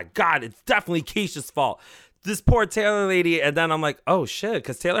 oh my God, it's definitely Keisha's fault. This poor Taylor lady. And then I'm like, oh shit,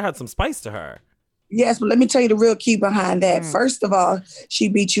 because Taylor had some spice to her. Yes, but let me tell you the real key behind that. First of all, she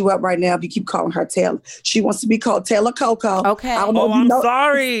beat you up right now if you keep calling her Taylor. She wants to be called Taylor Coco. Okay. I'm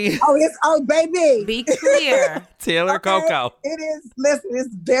sorry. Oh, baby. Be clear. Taylor Coco. It is, listen,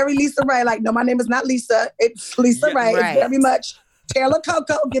 it's very Lisa Ray. Like, no, my name is not Lisa. It's Lisa Ray. Right. It's very much Taylor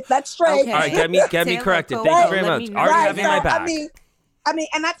Coco. Get that straight. Okay. All right, get me corrected. Coco. Thank you very much. Already having my back. I mean,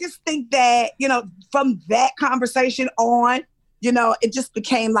 and I just think that, you know, from that conversation on, you know, it just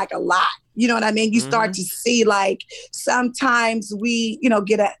became like a lot. You know what I mean? You start to see, like, sometimes we, you know,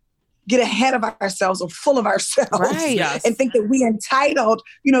 get ahead of ourselves or full of ourselves and think that we entitled,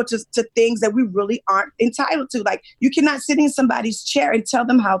 you know, to things that we really aren't entitled to. Like, you cannot sit in somebody's chair and tell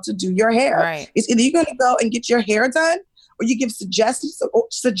them how to do your hair. Right. It's either you're going to go and get your hair done, or you give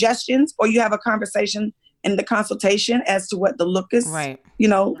suggestions, or you have a conversation in the consultation as to what the look is, you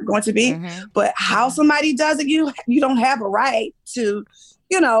know, going to be. But how somebody does it, you don't have a right to,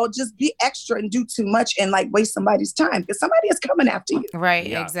 you know, just be extra and do too much and like waste somebody's time, because somebody is coming after you.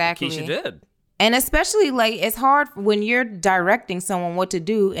 Right, exactly. Keisha did. And especially, like, it's hard when you're directing someone what to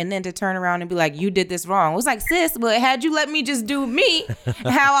do and then to turn around and be like, you did this wrong. It was like, sis, but had you let me just do me,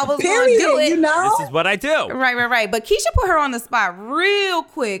 how I was going to do it. You know? This is what I do. Right. But Keisha put her on the spot real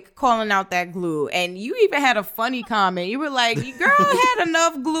quick, calling out that glue. And you even had a funny comment. You were like, girl had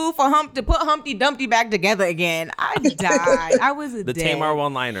enough glue for to put Humpty Dumpty back together again. I died. I was the dead. Tamar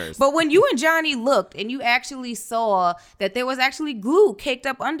one-liners. But when you and Johnny looked and you actually saw that there was actually glue caked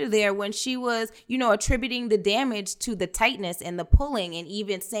up under there when she was, you know, attributing the damage to the tightness and the pulling, and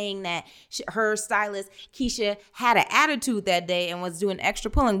even saying that her stylist, Keisha, had an attitude that day and was doing extra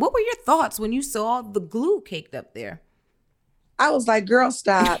pulling. What were your thoughts when you saw the glue caked up there? I was like, girl,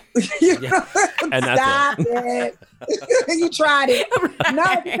 stop. Stop it. You tried it.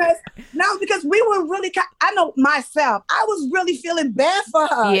 Because we were really, I know myself, I was really feeling bad for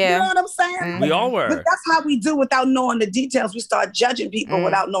her. Yeah. You know what I'm saying? We all were. But that's how we do without knowing the details. We start judging people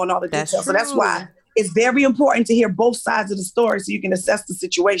without knowing all the details. So that's why it's very important to hear both sides of the story so you can assess the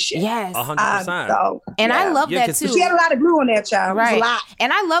situation. Yes. 100%. I love that too. She had a lot of glue on that, child. Right. It was a lot.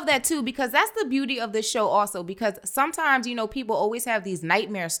 And I love that too, because that's the beauty of the show also, because sometimes, people always have these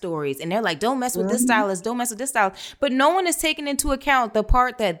nightmare stories and they're like, don't mess with this stylist, don't mess with this stylist. But no one is taking into account the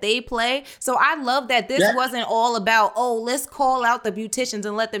part that they play. So I love that this wasn't all about, let's call out the beauticians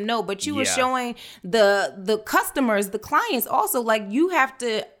and let them know. But you were showing the customers, the clients also, like, you have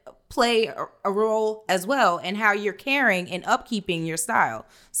to play a role as well in how you're caring and upkeeping your style.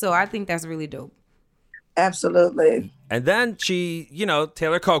 So I think that's really dope. Absolutely. And then she,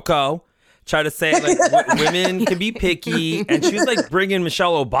 Taylor Coco tried to say like women can be picky, and she was like bringing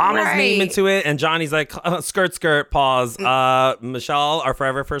Michelle Obama's name into it, and Johnny's like skirt pause. Michelle, our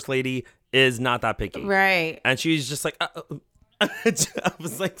forever first lady, is not that picky, right? And she's just like I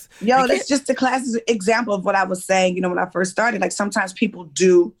was like, that's just a classic example of what I was saying, when I first started. Like, sometimes people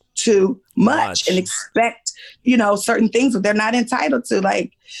do too much and expect, certain things that they're not entitled to.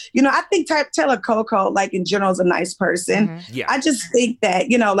 Like, I think Taylor Coco, like, in general, is a nice person. Mm-hmm. Yeah. I just think that,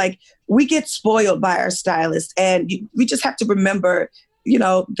 like, we get spoiled by our stylist, and we just have to remember,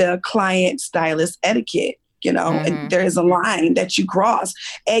 the client stylist etiquette, and there is a line that you cross.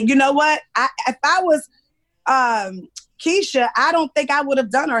 And you know what? If I was Keisha, I don't think I would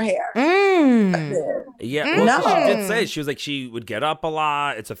have done her hair. Yeah, well, she did say, she was like, she would get up a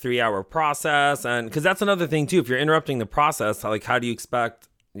lot. It's a 3-hour process. And because that's another thing too, if you're interrupting the process, like, how do you expect,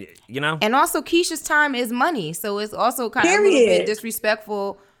 And also Keisha's time is money. So it's also kind of a little bit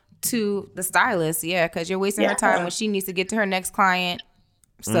disrespectful to the stylist. Yeah, because you're wasting her time when she needs to get to her next client.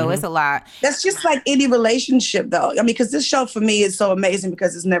 So it's a lot. That's just like any relationship, though. I mean, because this show for me is so amazing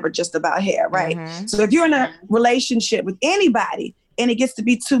because it's never just about hair, right? So if you're in a relationship with anybody and it gets to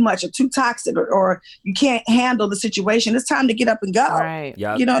be too much or too toxic or you can't handle the situation, it's time to get up and go. Right.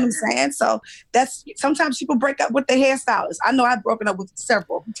 Yep. You know what I'm saying? So that's sometimes people break up with their hairstylists. I know I've broken up with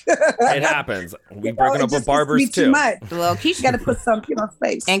several. It happens. We've broken up with barbers too. Too much. Well, Keisha got to put something on her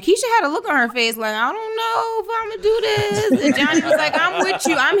face. And Keisha had a look on her face like, I don't know if I'm going to do this. And Johnny was like, I'm with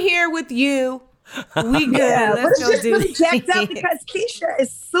you. I'm here with you. We good. Let's go do really jacked up because Keisha is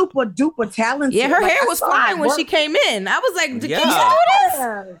super duper talented. Yeah, her hair was flying when she came in. I was like, did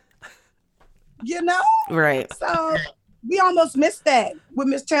Keisha do this? Right. So we almost missed that with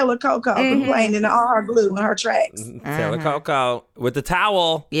Miss Taylor Coco complaining all her glue and her tracks. Taylor Coco with the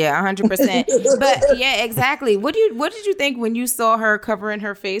towel. Yeah, 100%. But yeah, exactly. What did you think when you saw her covering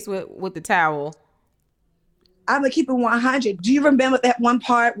her face with the towel? I'm gonna keep it 100. Do you remember that one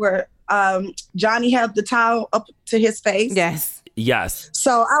part where Johnny held the towel up to his face? Yes.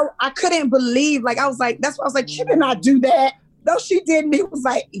 So I couldn't believe, like, I was like, that's why I was like, she did not do that. No, she didn't. He was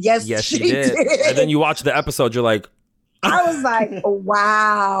like, yes, she did. And then you watch the episode, you're like, I was like, oh,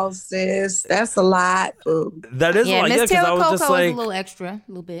 wow, sis, that's a lot. That is a lot. Miss Taylor Coco was like, a little extra, a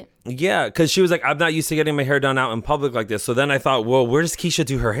little bit. Yeah, because she was like, I'm not used to getting my hair done out in public like this. So then I thought, well, where does Keisha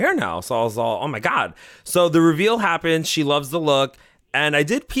do her hair now? So I was all, oh my God. So the reveal happened. She loves the look. And I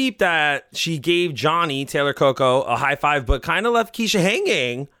did peep that she gave Johnny, Taylor Coco, a high five, but kind of left Keisha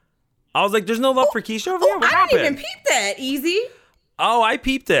hanging. I was like, there's no love for Keisha over here? What happened? I didn't even peep that, Easy. Oh, I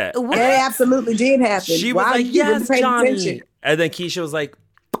peeped it. It absolutely did happen. She was like, yes, Johnny. Attention? And then Keisha was like,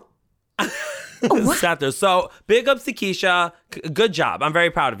 sat there. So big ups to Keisha. Good job. I'm very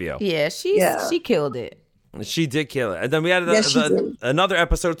proud of you. Yeah, she killed it. She did kill it. And then we had another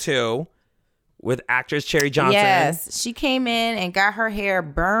episode too with actress Cherry Johnson. Yes, she came in and got her hair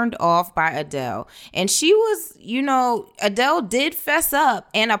burned off by Adele. And she was, Adele did fess up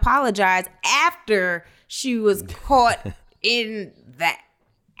and apologize after she was caught in that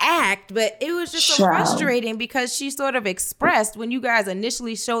act, but it was just so frustrating because she sort of expressed when you guys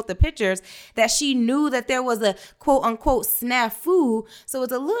initially showed the pictures that she knew that there was a quote unquote snafu. So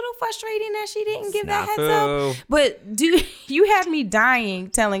it's a little frustrating that she didn't give that heads up. But you had me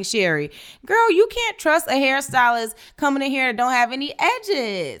dying telling Sherry, girl, you can't trust a hairstylist coming in here that don't have any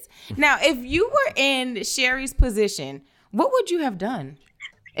edges. Now, if you were in Sherry's position, what would you have done?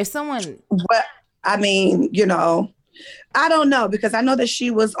 If someone... Well, I mean, I don't know, because I know that she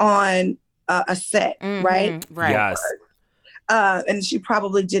was on a set, right? Right. Yes. And she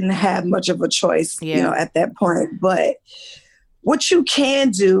probably didn't have much of a choice, at that point. But what you can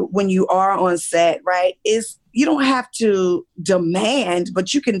do when you are on set, right, is you don't have to demand,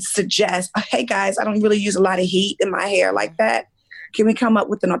 but you can suggest, hey guys, I don't really use a lot of heat in my hair like that. Can we come up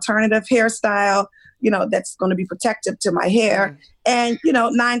with an alternative hairstyle, that's going to be protective to my hair? And,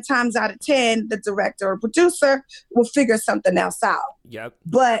 9 times out of 10, the director or producer will figure something else out. Yep.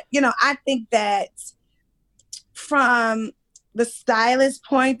 But, I think that from the stylist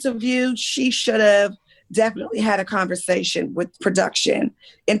point of view, she should have definitely had a conversation with production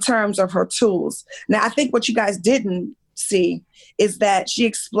in terms of her tools. Now, I think what you guys didn't see is that she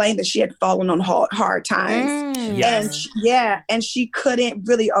explained that she had fallen on hard times. Yes. And she couldn't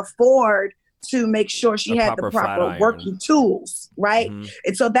really afford to make sure she had the proper working tools, right? Mm-hmm.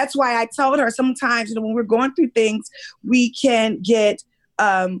 And so that's why I told her sometimes, when we're going through things, we can get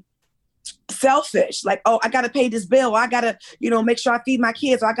selfish. Like, oh, I got to pay this bill. Or I got to, make sure I feed my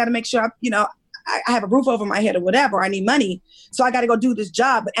kids. Or I got to make sure, I have a roof over my head or whatever. I need money. So I got to go do this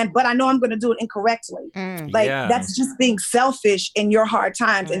job. But I know I'm going to do it incorrectly. That's just being selfish in your hard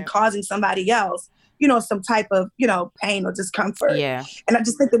times and causing somebody else, some type of, pain or discomfort. Yeah. And I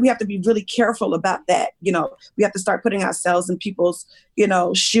just think that we have to be really careful about that. We have to start putting ourselves in people's,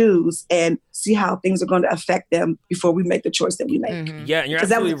 shoes and see how things are going to affect them before we make the choice that we make. Mm-hmm. Yeah, and you're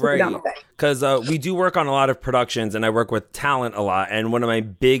absolutely right. Because we do work on a lot of productions and I work with talent a lot. And one of my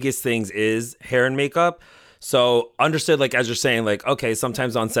biggest things is hair and makeup. So understood, like, as you're saying, like, okay,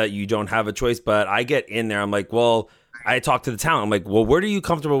 sometimes on set you don't have a choice, but I get in there. I'm like, well, I talk to the talent. I'm like, well, what are you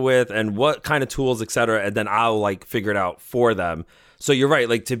comfortable with and what kind of tools, et cetera? And then I'll like figure it out for them. So you're right,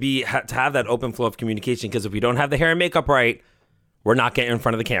 like to have that open flow of communication, because if we don't have the hair and makeup right, we're not getting in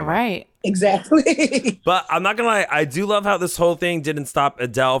front of the camera. Right. Exactly. But I'm not going to lie, I do love how this whole thing didn't stop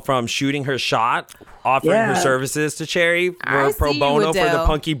Adele from shooting her shot, offering her services to Cherry for pro bono for the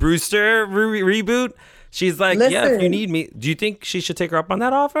Punky Brewster reboot. She's like, yeah, if you need me. Do you think she should take her up on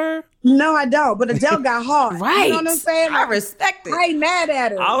that offer? No, I don't. But Adele got hard. Right. You know what I'm saying? I respect it. I ain't mad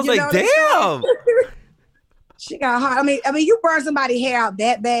at her. I was like, damn. She got hard. I mean, you burn somebody's hair out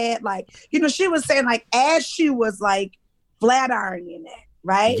that bad. Like, she was saying, like, as she was like flat ironing it,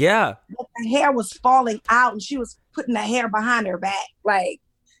 right? Yeah. But the hair was falling out and she was putting the hair behind her back. Like,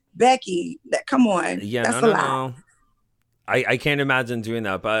 Becky, come on. Yeah, that's no. a lot. I can't imagine doing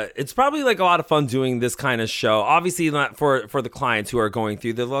that, but it's probably like a lot of fun doing this kind of show. Obviously not for the clients who are going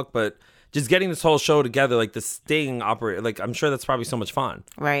through the look, but just getting this whole show together, like the Sting operator, like I'm sure that's probably so much fun.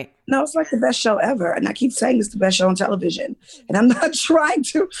 Right. No, it's like the best show ever. And I keep saying it's the best show on television. And I'm not trying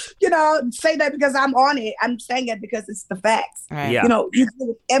to, say that because I'm on it. I'm saying it because it's the facts. Right. Yeah. You deal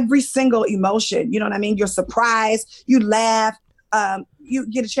with every single emotion. You know what I mean? You're surprised, you laugh, you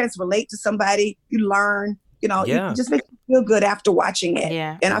get a chance to relate to somebody, you learn. You just makes you feel good after watching it.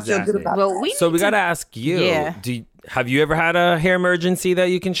 Yeah. And I feel good about that. So we got to ask you, have you ever had a hair emergency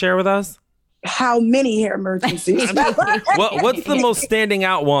that you can share with us? How many hair emergencies? What's the most standing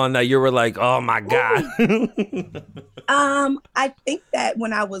out one that you were like, oh my God? I think that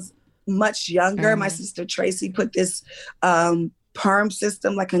when I was much younger, my sister Tracy put this perm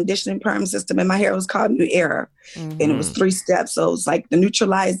system, like conditioning perm system in my hair. It was called New Era. And it was 3 steps. So it was like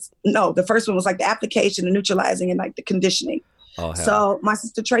the first one was like the application, the neutralizing, and like the conditioning. Oh, so my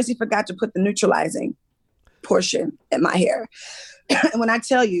sister Tracy forgot to put the neutralizing portion in my hair. And when I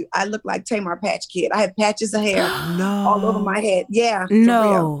tell you, I look like Tamar Patch Kid. I have patches of hair all over my head. Yeah.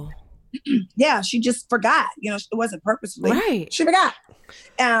 No. Yeah, she just forgot. It wasn't purposefully. Right. She forgot.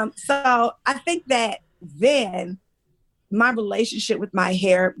 So I think that then my relationship with my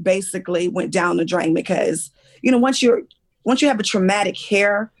hair basically went down the drain because, once you have a traumatic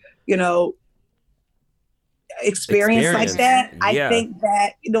hair, experience like that, I think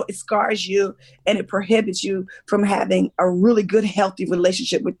that, it scars you and it prohibits you from having a really good, healthy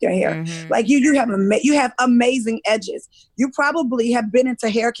relationship with your hair. Mm-hmm. Like you have amazing edges. You probably have been into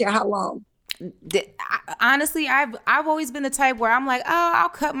hair care how long? Honestly, I've always been the type where I'm like, oh, I'll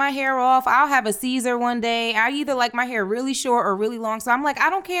cut my hair off. I'll have a Caesar one day. I either like my hair really short or really long. So I'm like,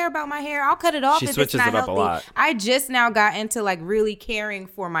 I don't care about my hair. I'll cut it off if it's not healthy. A lot. I just now got into like really caring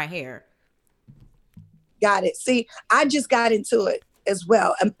for my hair. Got it. See, I just got into it as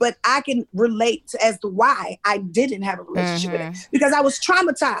well. But I can relate as to why I didn't have a relationship with it. Because I was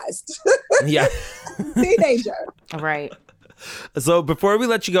traumatized. Yeah. Teenager. Right. So before we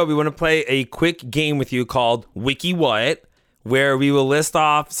let you go, we want to play a quick game with you called Wiki What, where we will list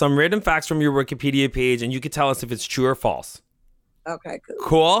off some random facts from your Wikipedia page, and you can tell us if it's true or false. Okay, cool.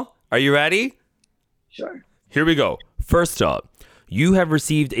 Cool? Are you ready? Sure. Here we go. First up, you have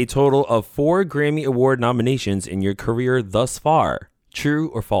received a total of 4 Grammy Award nominations in your career thus far. True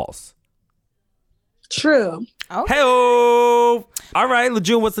or false? True. Okay. Hey-o! go. All right,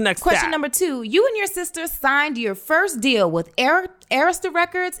 LeJune, what's the next Question stat? number 2. You and your sister signed your first deal with Arista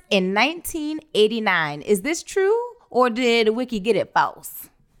Records in 1989. Is this true, or did Wiki get it false?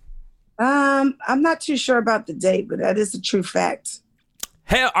 I'm not too sure about the date, but that is a true fact.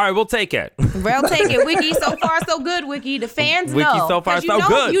 Hey, all right, we'll take it. We'll take it. Wiki, so far so good, Wiki. The fans Wiki, know. so far 'Cause so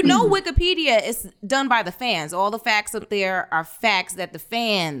good. You know Wikipedia is done by the fans. All the facts up there are facts that the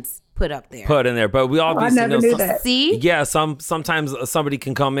fans put up there. Put in there, but we I obviously never know knew some- that. See? Yeah, sometimes somebody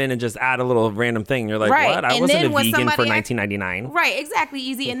can come in and just add a little random thing. You're like, Right. what? I And wasn't a then when vegan for somebody 1999. Right, exactly,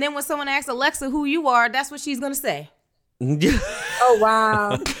 Easy. And then when someone asks Alexa who you are, that's what she's going to say. Oh,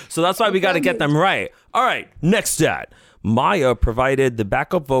 wow. So that's why we got to get them right. All right, next stat. Maya provided the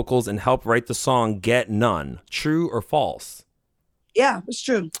backup vocals and helped write the song Get None. True or false? Yeah, it's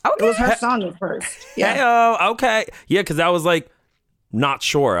true. Okay. It was her song at first. Yeah. Hey-o, okay. Yeah, because I was like, not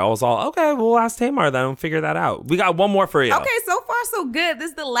sure. I was all, okay, we'll ask Tamar then and figure that out. We got one more for you. Okay, so far so good. This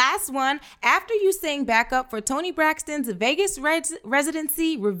is the last one. After you sang backup for Toni Braxton's Vegas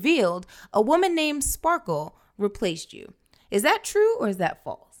residency revealed, a woman named Sparkle replaced you. Is that true or is that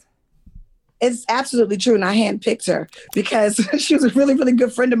false? It's absolutely true. And I handpicked her because she was a really, really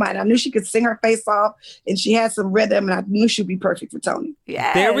good friend of mine. I knew she could sing her face off and she had some rhythm and I knew she'd be perfect for Toni.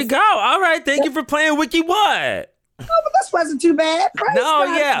 Yes. There we go. All right, thank you for playing Wiki What? Oh, but this wasn't too bad. Praise No,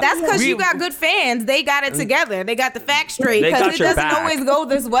 God. yeah. That's because We- you got good fans. They got it together. They got the facts straight They got because it your doesn't back. always go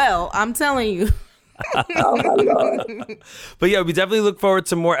this well. I'm telling you. Oh, my Lord. But yeah, we definitely look forward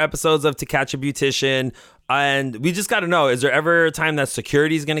to more episodes of To Catch a Beautician. And we just got to know, is there ever a time that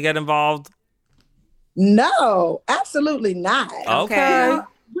security is going to get involved? No, absolutely not. Okay.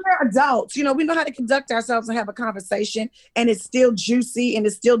 We're adults. You know, we know how to conduct ourselves and have a conversation, and it's still juicy and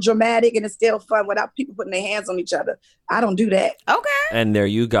it's still dramatic and it's still fun without people putting their hands on each other. I don't do that. Okay. And there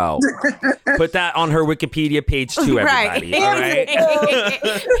you go. Put that on her Wikipedia page too, everybody. All right.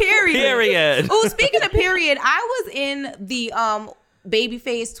 Period. Period. Oh, speaking of period, I was in the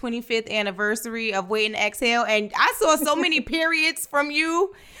Babyface 25th anniversary of Wait and Exhale, and I saw so many periods from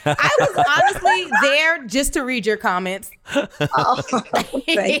you. I was honestly there just to read your comments. Oh,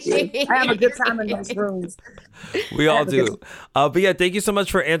 thank you. I have a good time in those rooms. We all do. But yeah, thank you so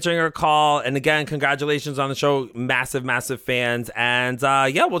much for answering our call. And again, congratulations on the show. Massive, massive fans. And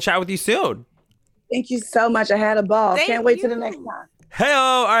yeah, we'll chat with you soon. Thank you so much. I had a ball. Thank Can't wait you. till the next time. Hey,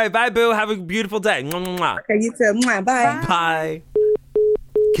 all right. Bye, boo. Have a beautiful day. Mwah, mwah, mwah. Okay, you too. Mwah, bye. Bye.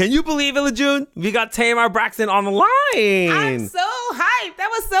 Can you believe it, LeJune? We got Tamar Braxton on the line. I'm so hyped. That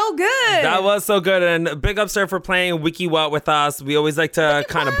was so good. That was so good. And big ups to her for playing Wiki What with us. We always like to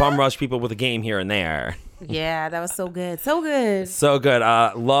kind of bum rush people with a game here and there. Yeah, that was so good. So good. So good.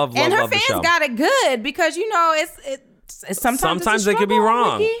 Love And her the fans show. got it good because, you know, it's sometimes it could be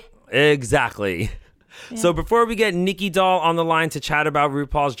wrong. Wiki. Exactly. So before we get Nikki Doll on the line to chat about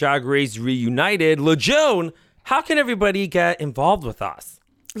RuPaul's Drag Race Reunited, LeJune, how can everybody get involved with us?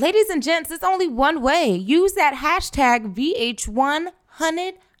 Ladies and gents, it's only one way. Use that hashtag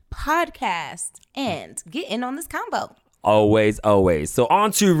VH100 podcast and get in on this combo. Always, always. So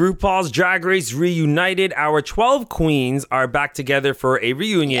on to RuPaul's Drag Race Reunited. Our 12 queens are back together for a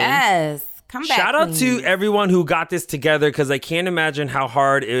reunion. Yes. Come back. Shout out queens. to everyone who got this together because I can't imagine how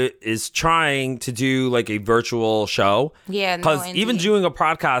hard it is trying to do like a virtual show. Yeah, no, Because even indeed. doing a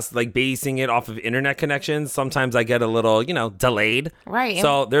podcast, like basing it off of internet connections, sometimes I get a little, delayed. Right.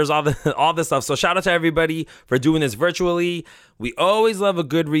 So there's all this stuff. So shout out to everybody for doing this virtually. We always love a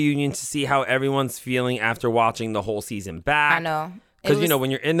good reunion to see how everyone's feeling after watching the whole season back. I know. Because, It was- when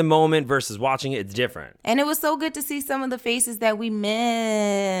you're in the moment versus watching it, it's different. And it was so good to see some of the faces that we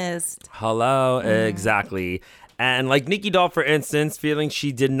missed. Hello, exactly. And like Nikki Doll, for instance, feeling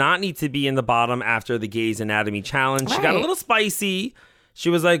she did not need to be in the bottom after the Gays Anatomy Challenge. She got a Right. little spicy.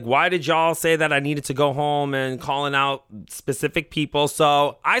 She was like, why did y'all say that I needed to go home, and calling out specific people?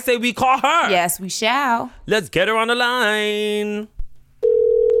 So I say we call her. Yes, we shall. Let's get her on the line.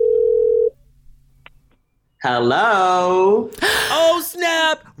 Hello. Oh,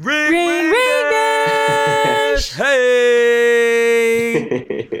 snap. Ring, Ring, dash.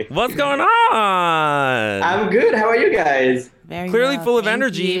 Hey. What's going on? I'm good. How are you guys? Very Clearly well, full of thank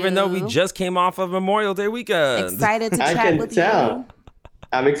energy, even though we you. just came off of Memorial Day weekend. Excited to I chat can with tell. you.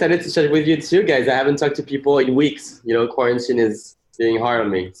 I'm excited to chat with you too, guys. I haven't talked to people in weeks. Quarantine is being hard on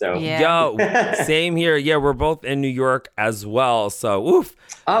me. So Yeah. Yo, same here. Yeah, we're both in New York as well. So, oof.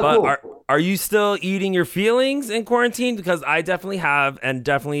 Oh, But cool. are you still eating your feelings in quarantine? Because I definitely have, and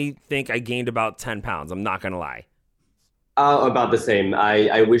definitely think I gained about 10 pounds. I'm not going to lie. About the same.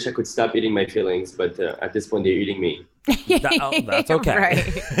 I wish I could stop eating my feelings, but at this point they're eating me. That's okay.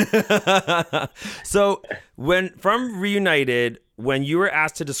 Right. So from Reunited, when you were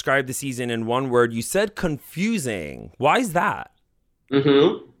asked to describe the season in one word, you said confusing. Why is that?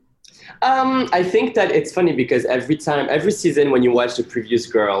 I think that it's funny because every season when you watch the previous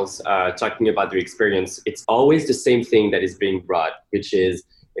girls talking about their experience, it's always the same thing that is being brought, which is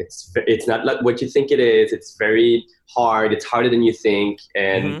it's not like what you think it is. It's very hard. It's harder than you think.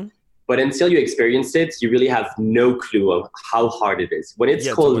 And but until you experience it, you really have no clue of how hard it is. When it's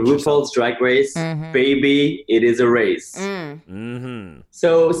called RuPaul's Drag Race, baby, it is a race.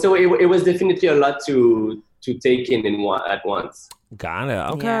 So it was definitely a lot to take in at once. Got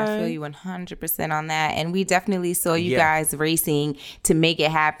it. Okay. Yeah, I feel you 100% on that. And we definitely saw you guys racing to make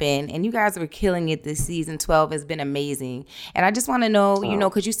it happen. And you guys were killing it this season. 12 has been amazing. And I just want to know, you know,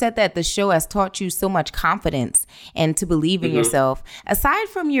 because you said that the show has taught you so much confidence and to believe in yourself. Aside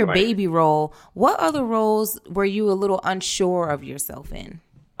from your baby role, what other roles were you a little unsure of yourself in?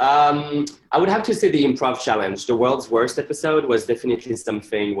 I would have to say the improv challenge. The world's worst episode was definitely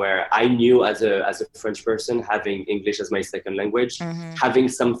something where I knew as a French person, having English as my second language, having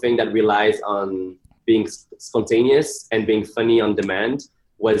something that relies on being spontaneous and being funny on demand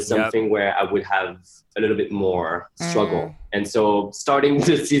was something where I would have a little bit more struggle. And so starting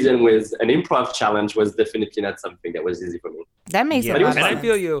the season with an improv challenge was definitely not something that was easy for me. That makes a lot of sense. And I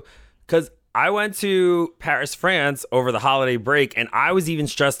feel you because I went to Paris, France over the holiday break, and I was even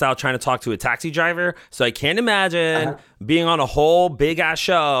stressed out trying to talk to a taxi driver. So I can't imagine being on a whole big ass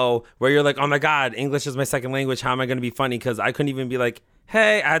show where you're like, oh my God, English is my second language. How am I going to be funny? Because I couldn't even be like,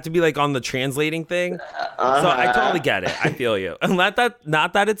 hey, I had to be like on the translating thing. So I totally get it. I feel you. And not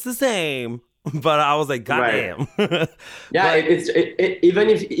that it's the same. But I was like, God damn. Yeah, even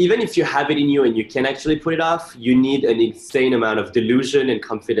if you have it in you and you can actually put it off, you need an insane amount of delusion and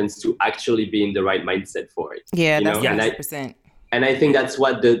confidence to actually be in the right mindset for it. Yeah, that's 100%. And I think that's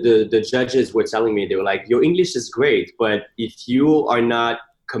what the judges were telling me. They were like, your English is great, but if you are not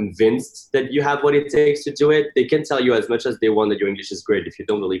convinced that you have what it takes to do it, they can tell you as much as they want that your English is great. If you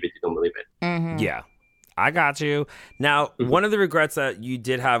don't believe it, you don't believe it. Yeah. I got you. Now, one of the regrets that you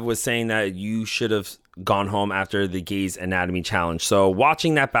did have was saying that you should have gone home after the Gays Anatomy Challenge. So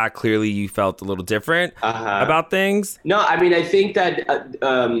watching that back, clearly you felt a little different about things. No, I mean, I think that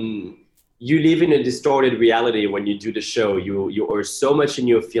you live in a distorted reality when you do the show. You are so much in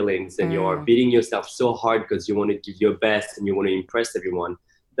your feelings and you are beating yourself so hard because you want to give your best and you want to impress everyone.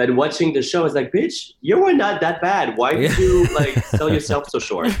 That watching the show is like, bitch, you were not that bad. Why did you sell yourself so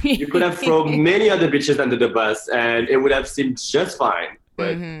short? You could have thrown many other bitches under the bus and it would have seemed just fine.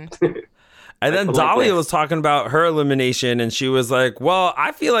 But and then Dahlia was talking about her elimination and she was like, well,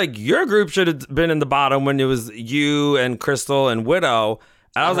 I feel like your group should have been in the bottom when it was you and Crystal and Widow.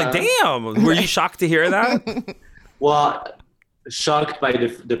 And I was like, damn, were you shocked to hear that? Well, shocked by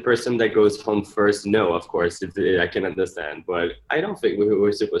the person that goes home first? No, of course, I can understand, but I don't think we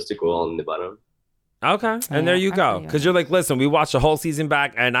were supposed to go on the bottom. Okay, and there you go. Because you're like, listen, we watched the whole season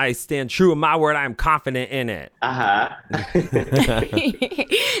back, and I stand true in my word. I am confident in it.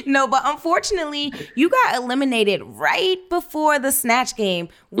 No, but unfortunately, you got eliminated right before the Snatch Game.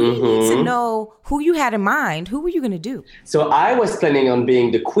 We need to know who you had in mind. Who were you going to do? So I was planning on being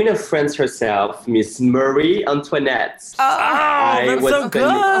the Queen of France herself, Miss Marie Antoinette. That's so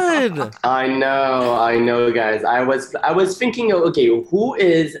good. I know, guys. I was thinking, okay, who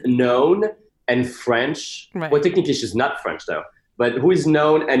is known and French? Right. Well, technically she's not French though, but who is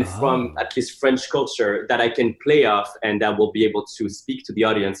known and from at least French culture that I can play off and that will be able to speak to the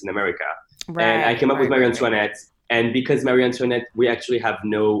audience in America. Right, and I came up with Marie Antoinette. And because Marie Antoinette, we actually have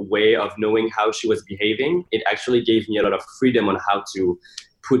no way of knowing how she was behaving, it actually gave me a lot of freedom on how to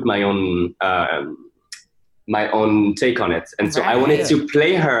put my own take on it. And so I wanted to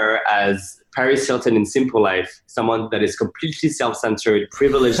play her as Paris Hilton in Simple Life, someone that is completely self-centered,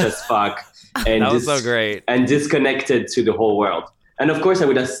 privileged as fuck, and that was so great, and disconnected to the whole world. And of course, I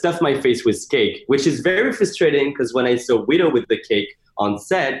would have stuffed my face with cake, which is very frustrating because when I saw Widow with the cake on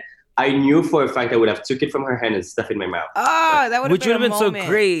set, I knew for a fact I would have took it from her hand and stuffed it in my mouth. Oh, that would have been so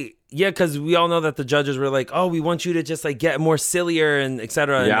great. Yeah, because we all know that the judges were like, oh, we want you to just like get more sillier and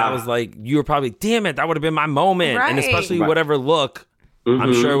etc. And I was like, you were probably, damn it, that would have been my moment. Right. And especially whatever look.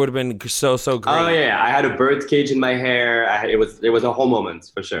 I'm sure it would have been so great. Oh yeah, I had a bird cage in my hair. It was a whole moment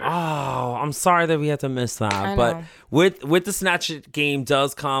for sure. Oh, I'm sorry that we had to miss that. But with the Snatch Game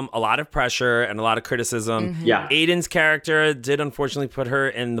does come a lot of pressure and a lot of criticism. Yeah, Aiden's character did unfortunately put her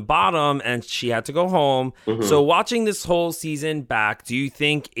in the bottom, and she had to go home. So watching this whole season back, do you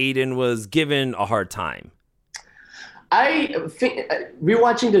think Aiden was given a hard time? I think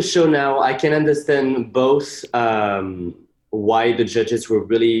rewatching the show now, I can understand both why the judges were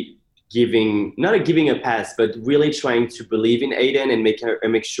really not giving a pass, but really trying to believe in Aiden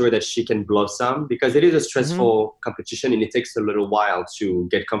and make sure that she can blossom, because it is a stressful competition and it takes a little while to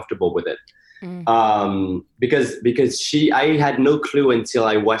get comfortable with it. Because I had no clue until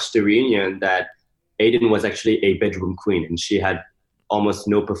I watched the reunion that Aiden was actually a bedroom queen and she had almost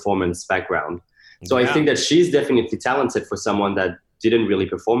no performance background. So I think that she's definitely talented for someone that didn't really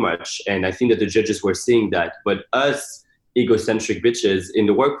perform much. And I think that the judges were seeing that. But us egocentric bitches in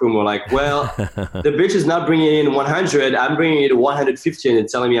the workroom were like, well, the bitch is not bringing in 100. I'm bringing it 150 and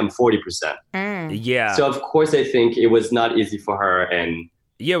it's telling me I'm 40%. Yeah. So of course, I think it was not easy for her. And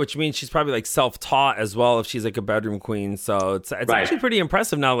yeah, which means she's probably like self-taught as well if she's like a bedroom queen. So it's actually pretty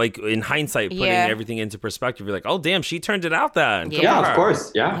impressive now, like in hindsight, putting everything into perspective. You're like, oh, damn, she turned it out then. Yeah, of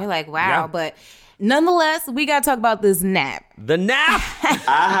course. Yeah. You're like, wow. Yeah. But nonetheless, we got to talk about this nap. The nap?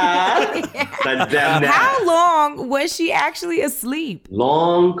 The damn nap. How long was she actually asleep?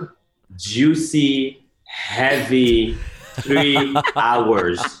 Long, juicy, heavy, 3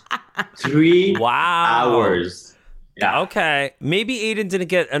 hours. 3 hours. Yeah. Okay. Maybe Aiden didn't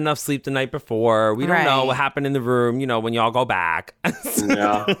get enough sleep the night before. We don't know what happened in the room, when y'all go back.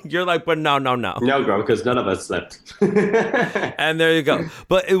 Yeah. You're like, but no. No, girl, because none of us slept. And there you go.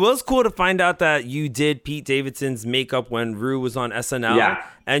 But it was cool to find out that you did Pete Davidson's makeup when Rue was on SNL. Yeah.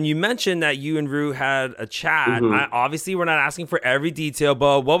 And you mentioned that you and Rue had a chat. Obviously, we're not asking for every detail,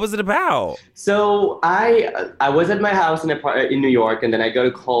 but what was it about? So I was at my house in New York, and then I got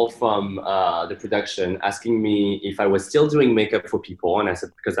a call from the production asking me if I was still doing makeup for people. And I said,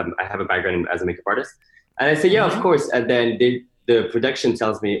 because I have a background as a makeup artist. And I said, yeah, of course. And then the production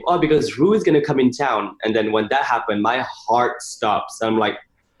tells me, oh, because Rue is going to come in town. And then when that happened, my heart stops. I'm like,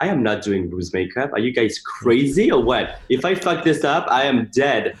 I am not doing Rue's makeup. Are you guys crazy or what? If I fuck this up, I am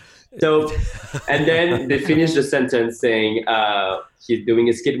dead. So, and then they finished the sentence saying, he's doing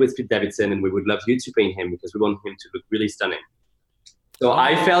a skit with Pete Davidson and we would love you to paint him because we want him to look really stunning. So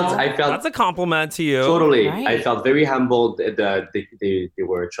I felt that's a compliment to you. Totally. Right. I felt very humbled that they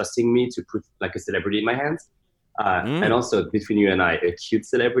were trusting me to put like a celebrity in my hands. And also between you and I, a cute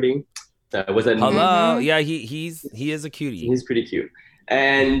celebrity. Hello. Yeah, he is a cutie. He's pretty cute.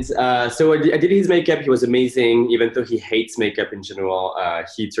 And so I did his makeup. He was amazing. Even though he hates makeup in general,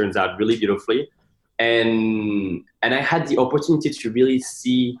 he turns out really beautifully. And I had the opportunity to really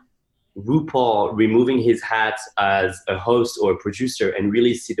see RuPaul removing his hat as a host or a producer and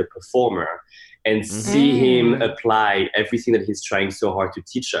really see the performer and see him apply everything that he's trying so hard to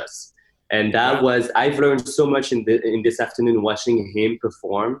teach us. And I've learned so much in this afternoon watching him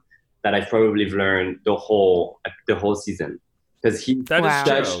perform that I've probably learned the whole season. Because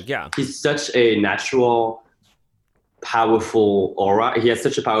he's such a natural, powerful aura. He has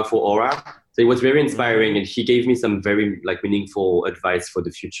such a powerful aura. So it was very inspiring, and he gave me some very meaningful advice for the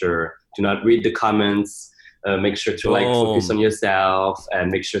future. Do not read the comments. Make sure to focus on yourself,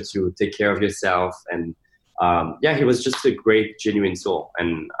 and make sure to take care of yourself. And he was just a great, genuine soul,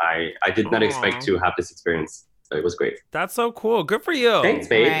 and I did not expect to have this experience. So it was great. That's so cool. Good for you. Thanks,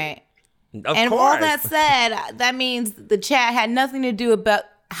 babe. Right. And all that said, that means the chat had nothing to do about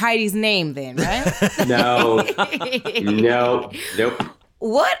Heidi's name then, right? Nope.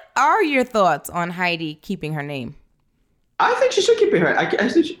 What are your thoughts on Heidi keeping her name? I think she should keep her. I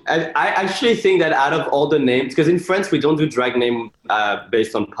actually think that out of all the names, because in France we don't do drag name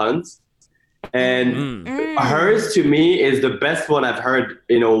based on puns, and hers to me is the best one I've heard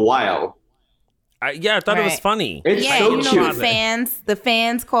in a while. I thought it was funny. It's so cute. The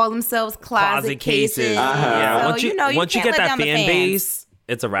fans call themselves closet cases. Yeah. So, once you get that fan base,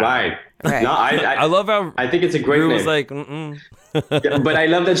 it's a wrap. Right. No, I love how I think it's a great name. Was like, but I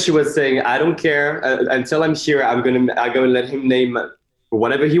love that she was saying, I don't care until I'm here. I'm gonna let him name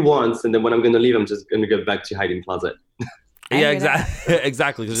whatever he wants, and then when I'm gonna leave, I'm just gonna go back to hiding closet. Yeah,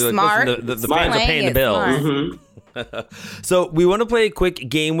 exactly. Because smart. Like, the fans are paying the bills. So we want to play a quick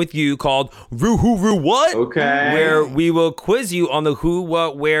game with you called Rue Who Rue What? Okay. Where we will quiz you on the who,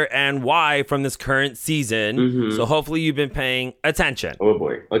 what, where, and why from this current season. So hopefully you've been paying attention. Oh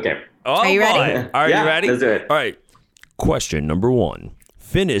boy. Okay. Oh, are you ready? Are you ready? Let's do it. All right. Question number 1.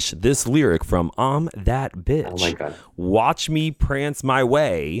 Finish this lyric from That Bitch. Oh my God. Watch me prance my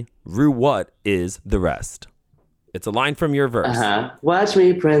way. Rue What is the rest? It's a line from your verse. Watch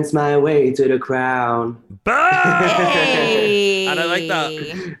me prance my way to the crown. Hey. And I like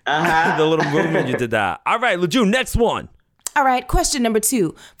that. The little movement you did that. All right, LeJeune, next one. All right, question number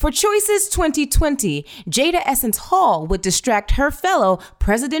 2. For Choices 2020, Jada Essence Hall would distract her fellow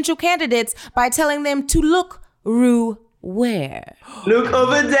presidential candidates by telling them to look Rue where? Look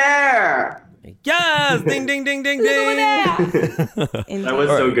over there. Yes! Ding, ding, ding, ding, ding. That was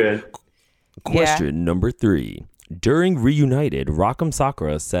so good. Question number 3. During Reunited, Rock'em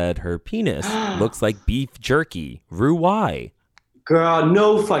Sakura said her penis looks like beef jerky. Rue, why? Girl,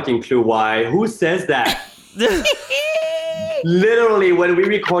 no fucking clue why. Who says that? Literally, when we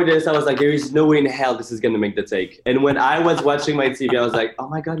recorded this, I was like, there is no way in hell this is going to make the take. And when I was watching my TV, I was like, oh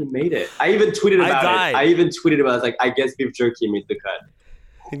my God, he made it. I even tweeted about it. I was like, I guess beef jerky made the cut.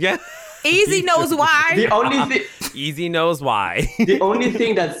 Yeah. Easy knows why. The only thing... Easy knows why. The only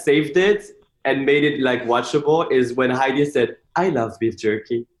thing that saved it and made it like watchable is when Heidi said, I love beef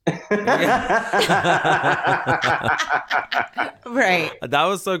jerky. Right. That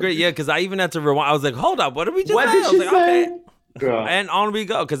was so great. Yeah, because I even had to rewind. I was like, hold up, what did we just say? What did she say? Okay. Girl. And on we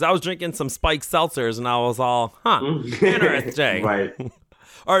go, because I was drinking some spiked seltzers and I was all, interesting. Right.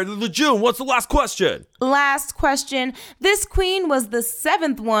 All right, LeJune, what's the last question? Last question. This queen was the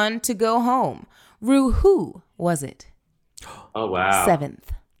 7th one to go home. Rue, who was it? Oh, wow. 7th.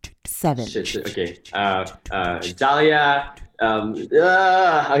 Shit. Okay. Dahlia.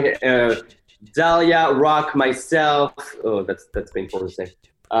 Dahlia, Rock, myself. Oh, that's painful to say.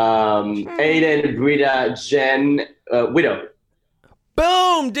 Aiden, Brita, Jen, Widow.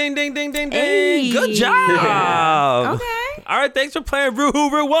 Boom! Ding, ding, ding, ding, ding. Hey. Good job. Okay. All right, thanks for playing Rue Who,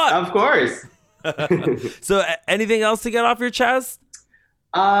 Rue What. Of course. So, anything else to get off your chest?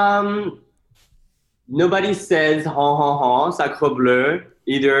 Nobody says sacre bleu.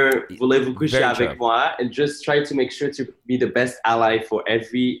 Either voulez-vous coucher avec moi, and just try to make sure to be the best ally for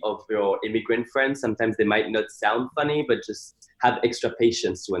every of your immigrant friends. Sometimes they might not sound funny, but just have extra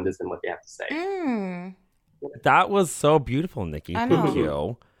patience to understand what they have to say. That was so beautiful, Nikki. Thank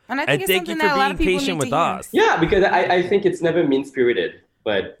you. And I think thank you for being patient with us. Yeah, because I think it's never mean-spirited,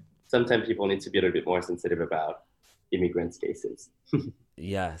 but sometimes people need to be a little bit more sensitive about immigrants' cases.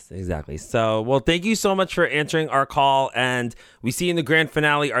 Yes, exactly. So, well, thank you so much for answering our call. And we see in the grand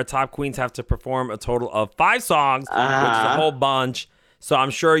finale, our top queens have to perform a total of 5 songs, which is a whole bunch. So I'm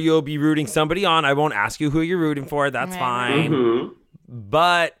sure you'll be rooting somebody on. I won't ask you who you're rooting for. That's fine. Mm-hmm.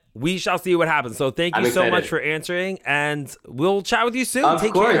 But we shall see what happens. So thank you so much for answering. And we'll chat with you soon. Of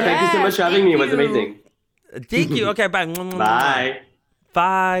course. Care. Thank you so much for having me. It was amazing. Thank you. Okay, bye. Bye.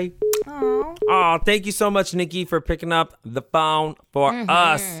 Bye. Oh, thank you so much, Nikki, for picking up the phone for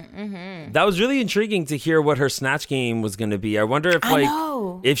us. That was really intriguing to hear what her Snatch Game was going to be. I wonder if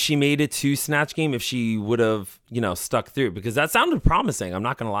if she made it to Snatch Game, if she would have, stuck through, because that sounded promising. I'm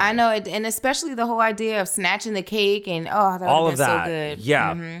not going to lie. I know, and especially the whole idea of snatching the cake and that all of that. So good.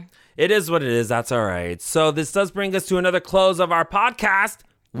 Yeah, It is what it is. That's all right. So this does bring us to another close of our podcast.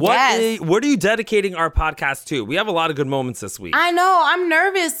 What are you dedicating our podcast to? We have a lot of good moments this week. I know. I'm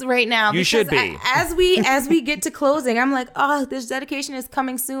nervous right now. You should be. As we get to closing, I'm like, oh, this dedication is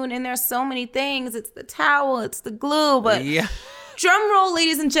coming soon, and there's so many things. It's the towel, it's the glue, but drum roll,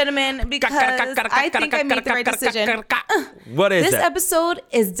 ladies and gentlemen, because I think I made the right decision. What is this it? This episode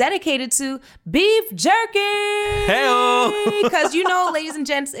is dedicated to beef jerky. Hey-o. Because ladies and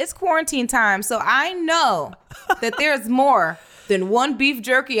gents, it's quarantine time, so I know that there's more than one beef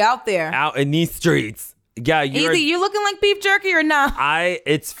jerky out there. Out in these streets. Yeah, either you looking like beef jerky or not.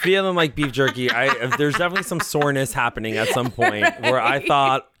 It's feeling like beef jerky. There's definitely some soreness happening at some point where I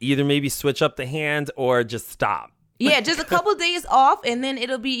thought either maybe switch up the hand or just stop. Yeah, just a couple of days off and then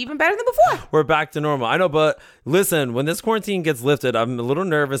it'll be even better than before. We're back to normal. I know, but listen, when this quarantine gets lifted, I'm a little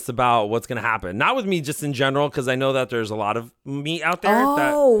nervous about what's going to happen. Not with me, just in general, because I know that there's a lot of meat out there.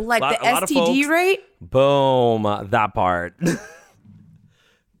 Like the STD rate? Boom, that part.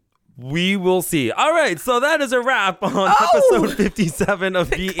 We will see. All right, so that is a wrap on episode 57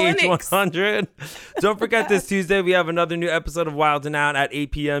 of VH100. Don't forget, this Tuesday we have another new episode of Wild and Out at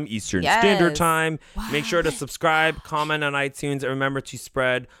 8 p.m. Eastern Standard Time. Make sure to subscribe, comment on iTunes, and remember to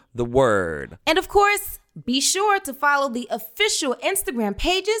spread the word. And of course, be sure to follow the official Instagram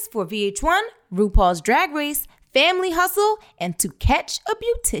pages for VH1, RuPaul's Drag Race, Family Hustle, and To Catch a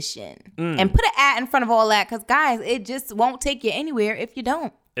Beautician. And put an @ in front of all that, because guys, it just won't take you anywhere if you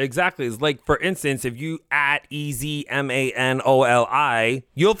don't. Exactly. It's like, for instance, if you @EZMANOLI,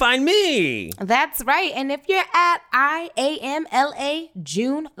 you'll find me. That's right. And if you're IAMLA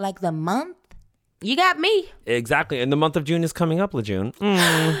June, like the month, you got me. Exactly. And the month of June is coming up, LeJune.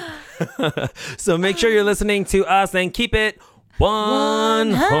 So make sure you're listening to us and keep it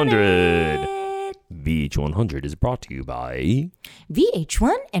 100. VH100 is brought to you by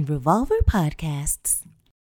VH1 and Revolver Podcasts.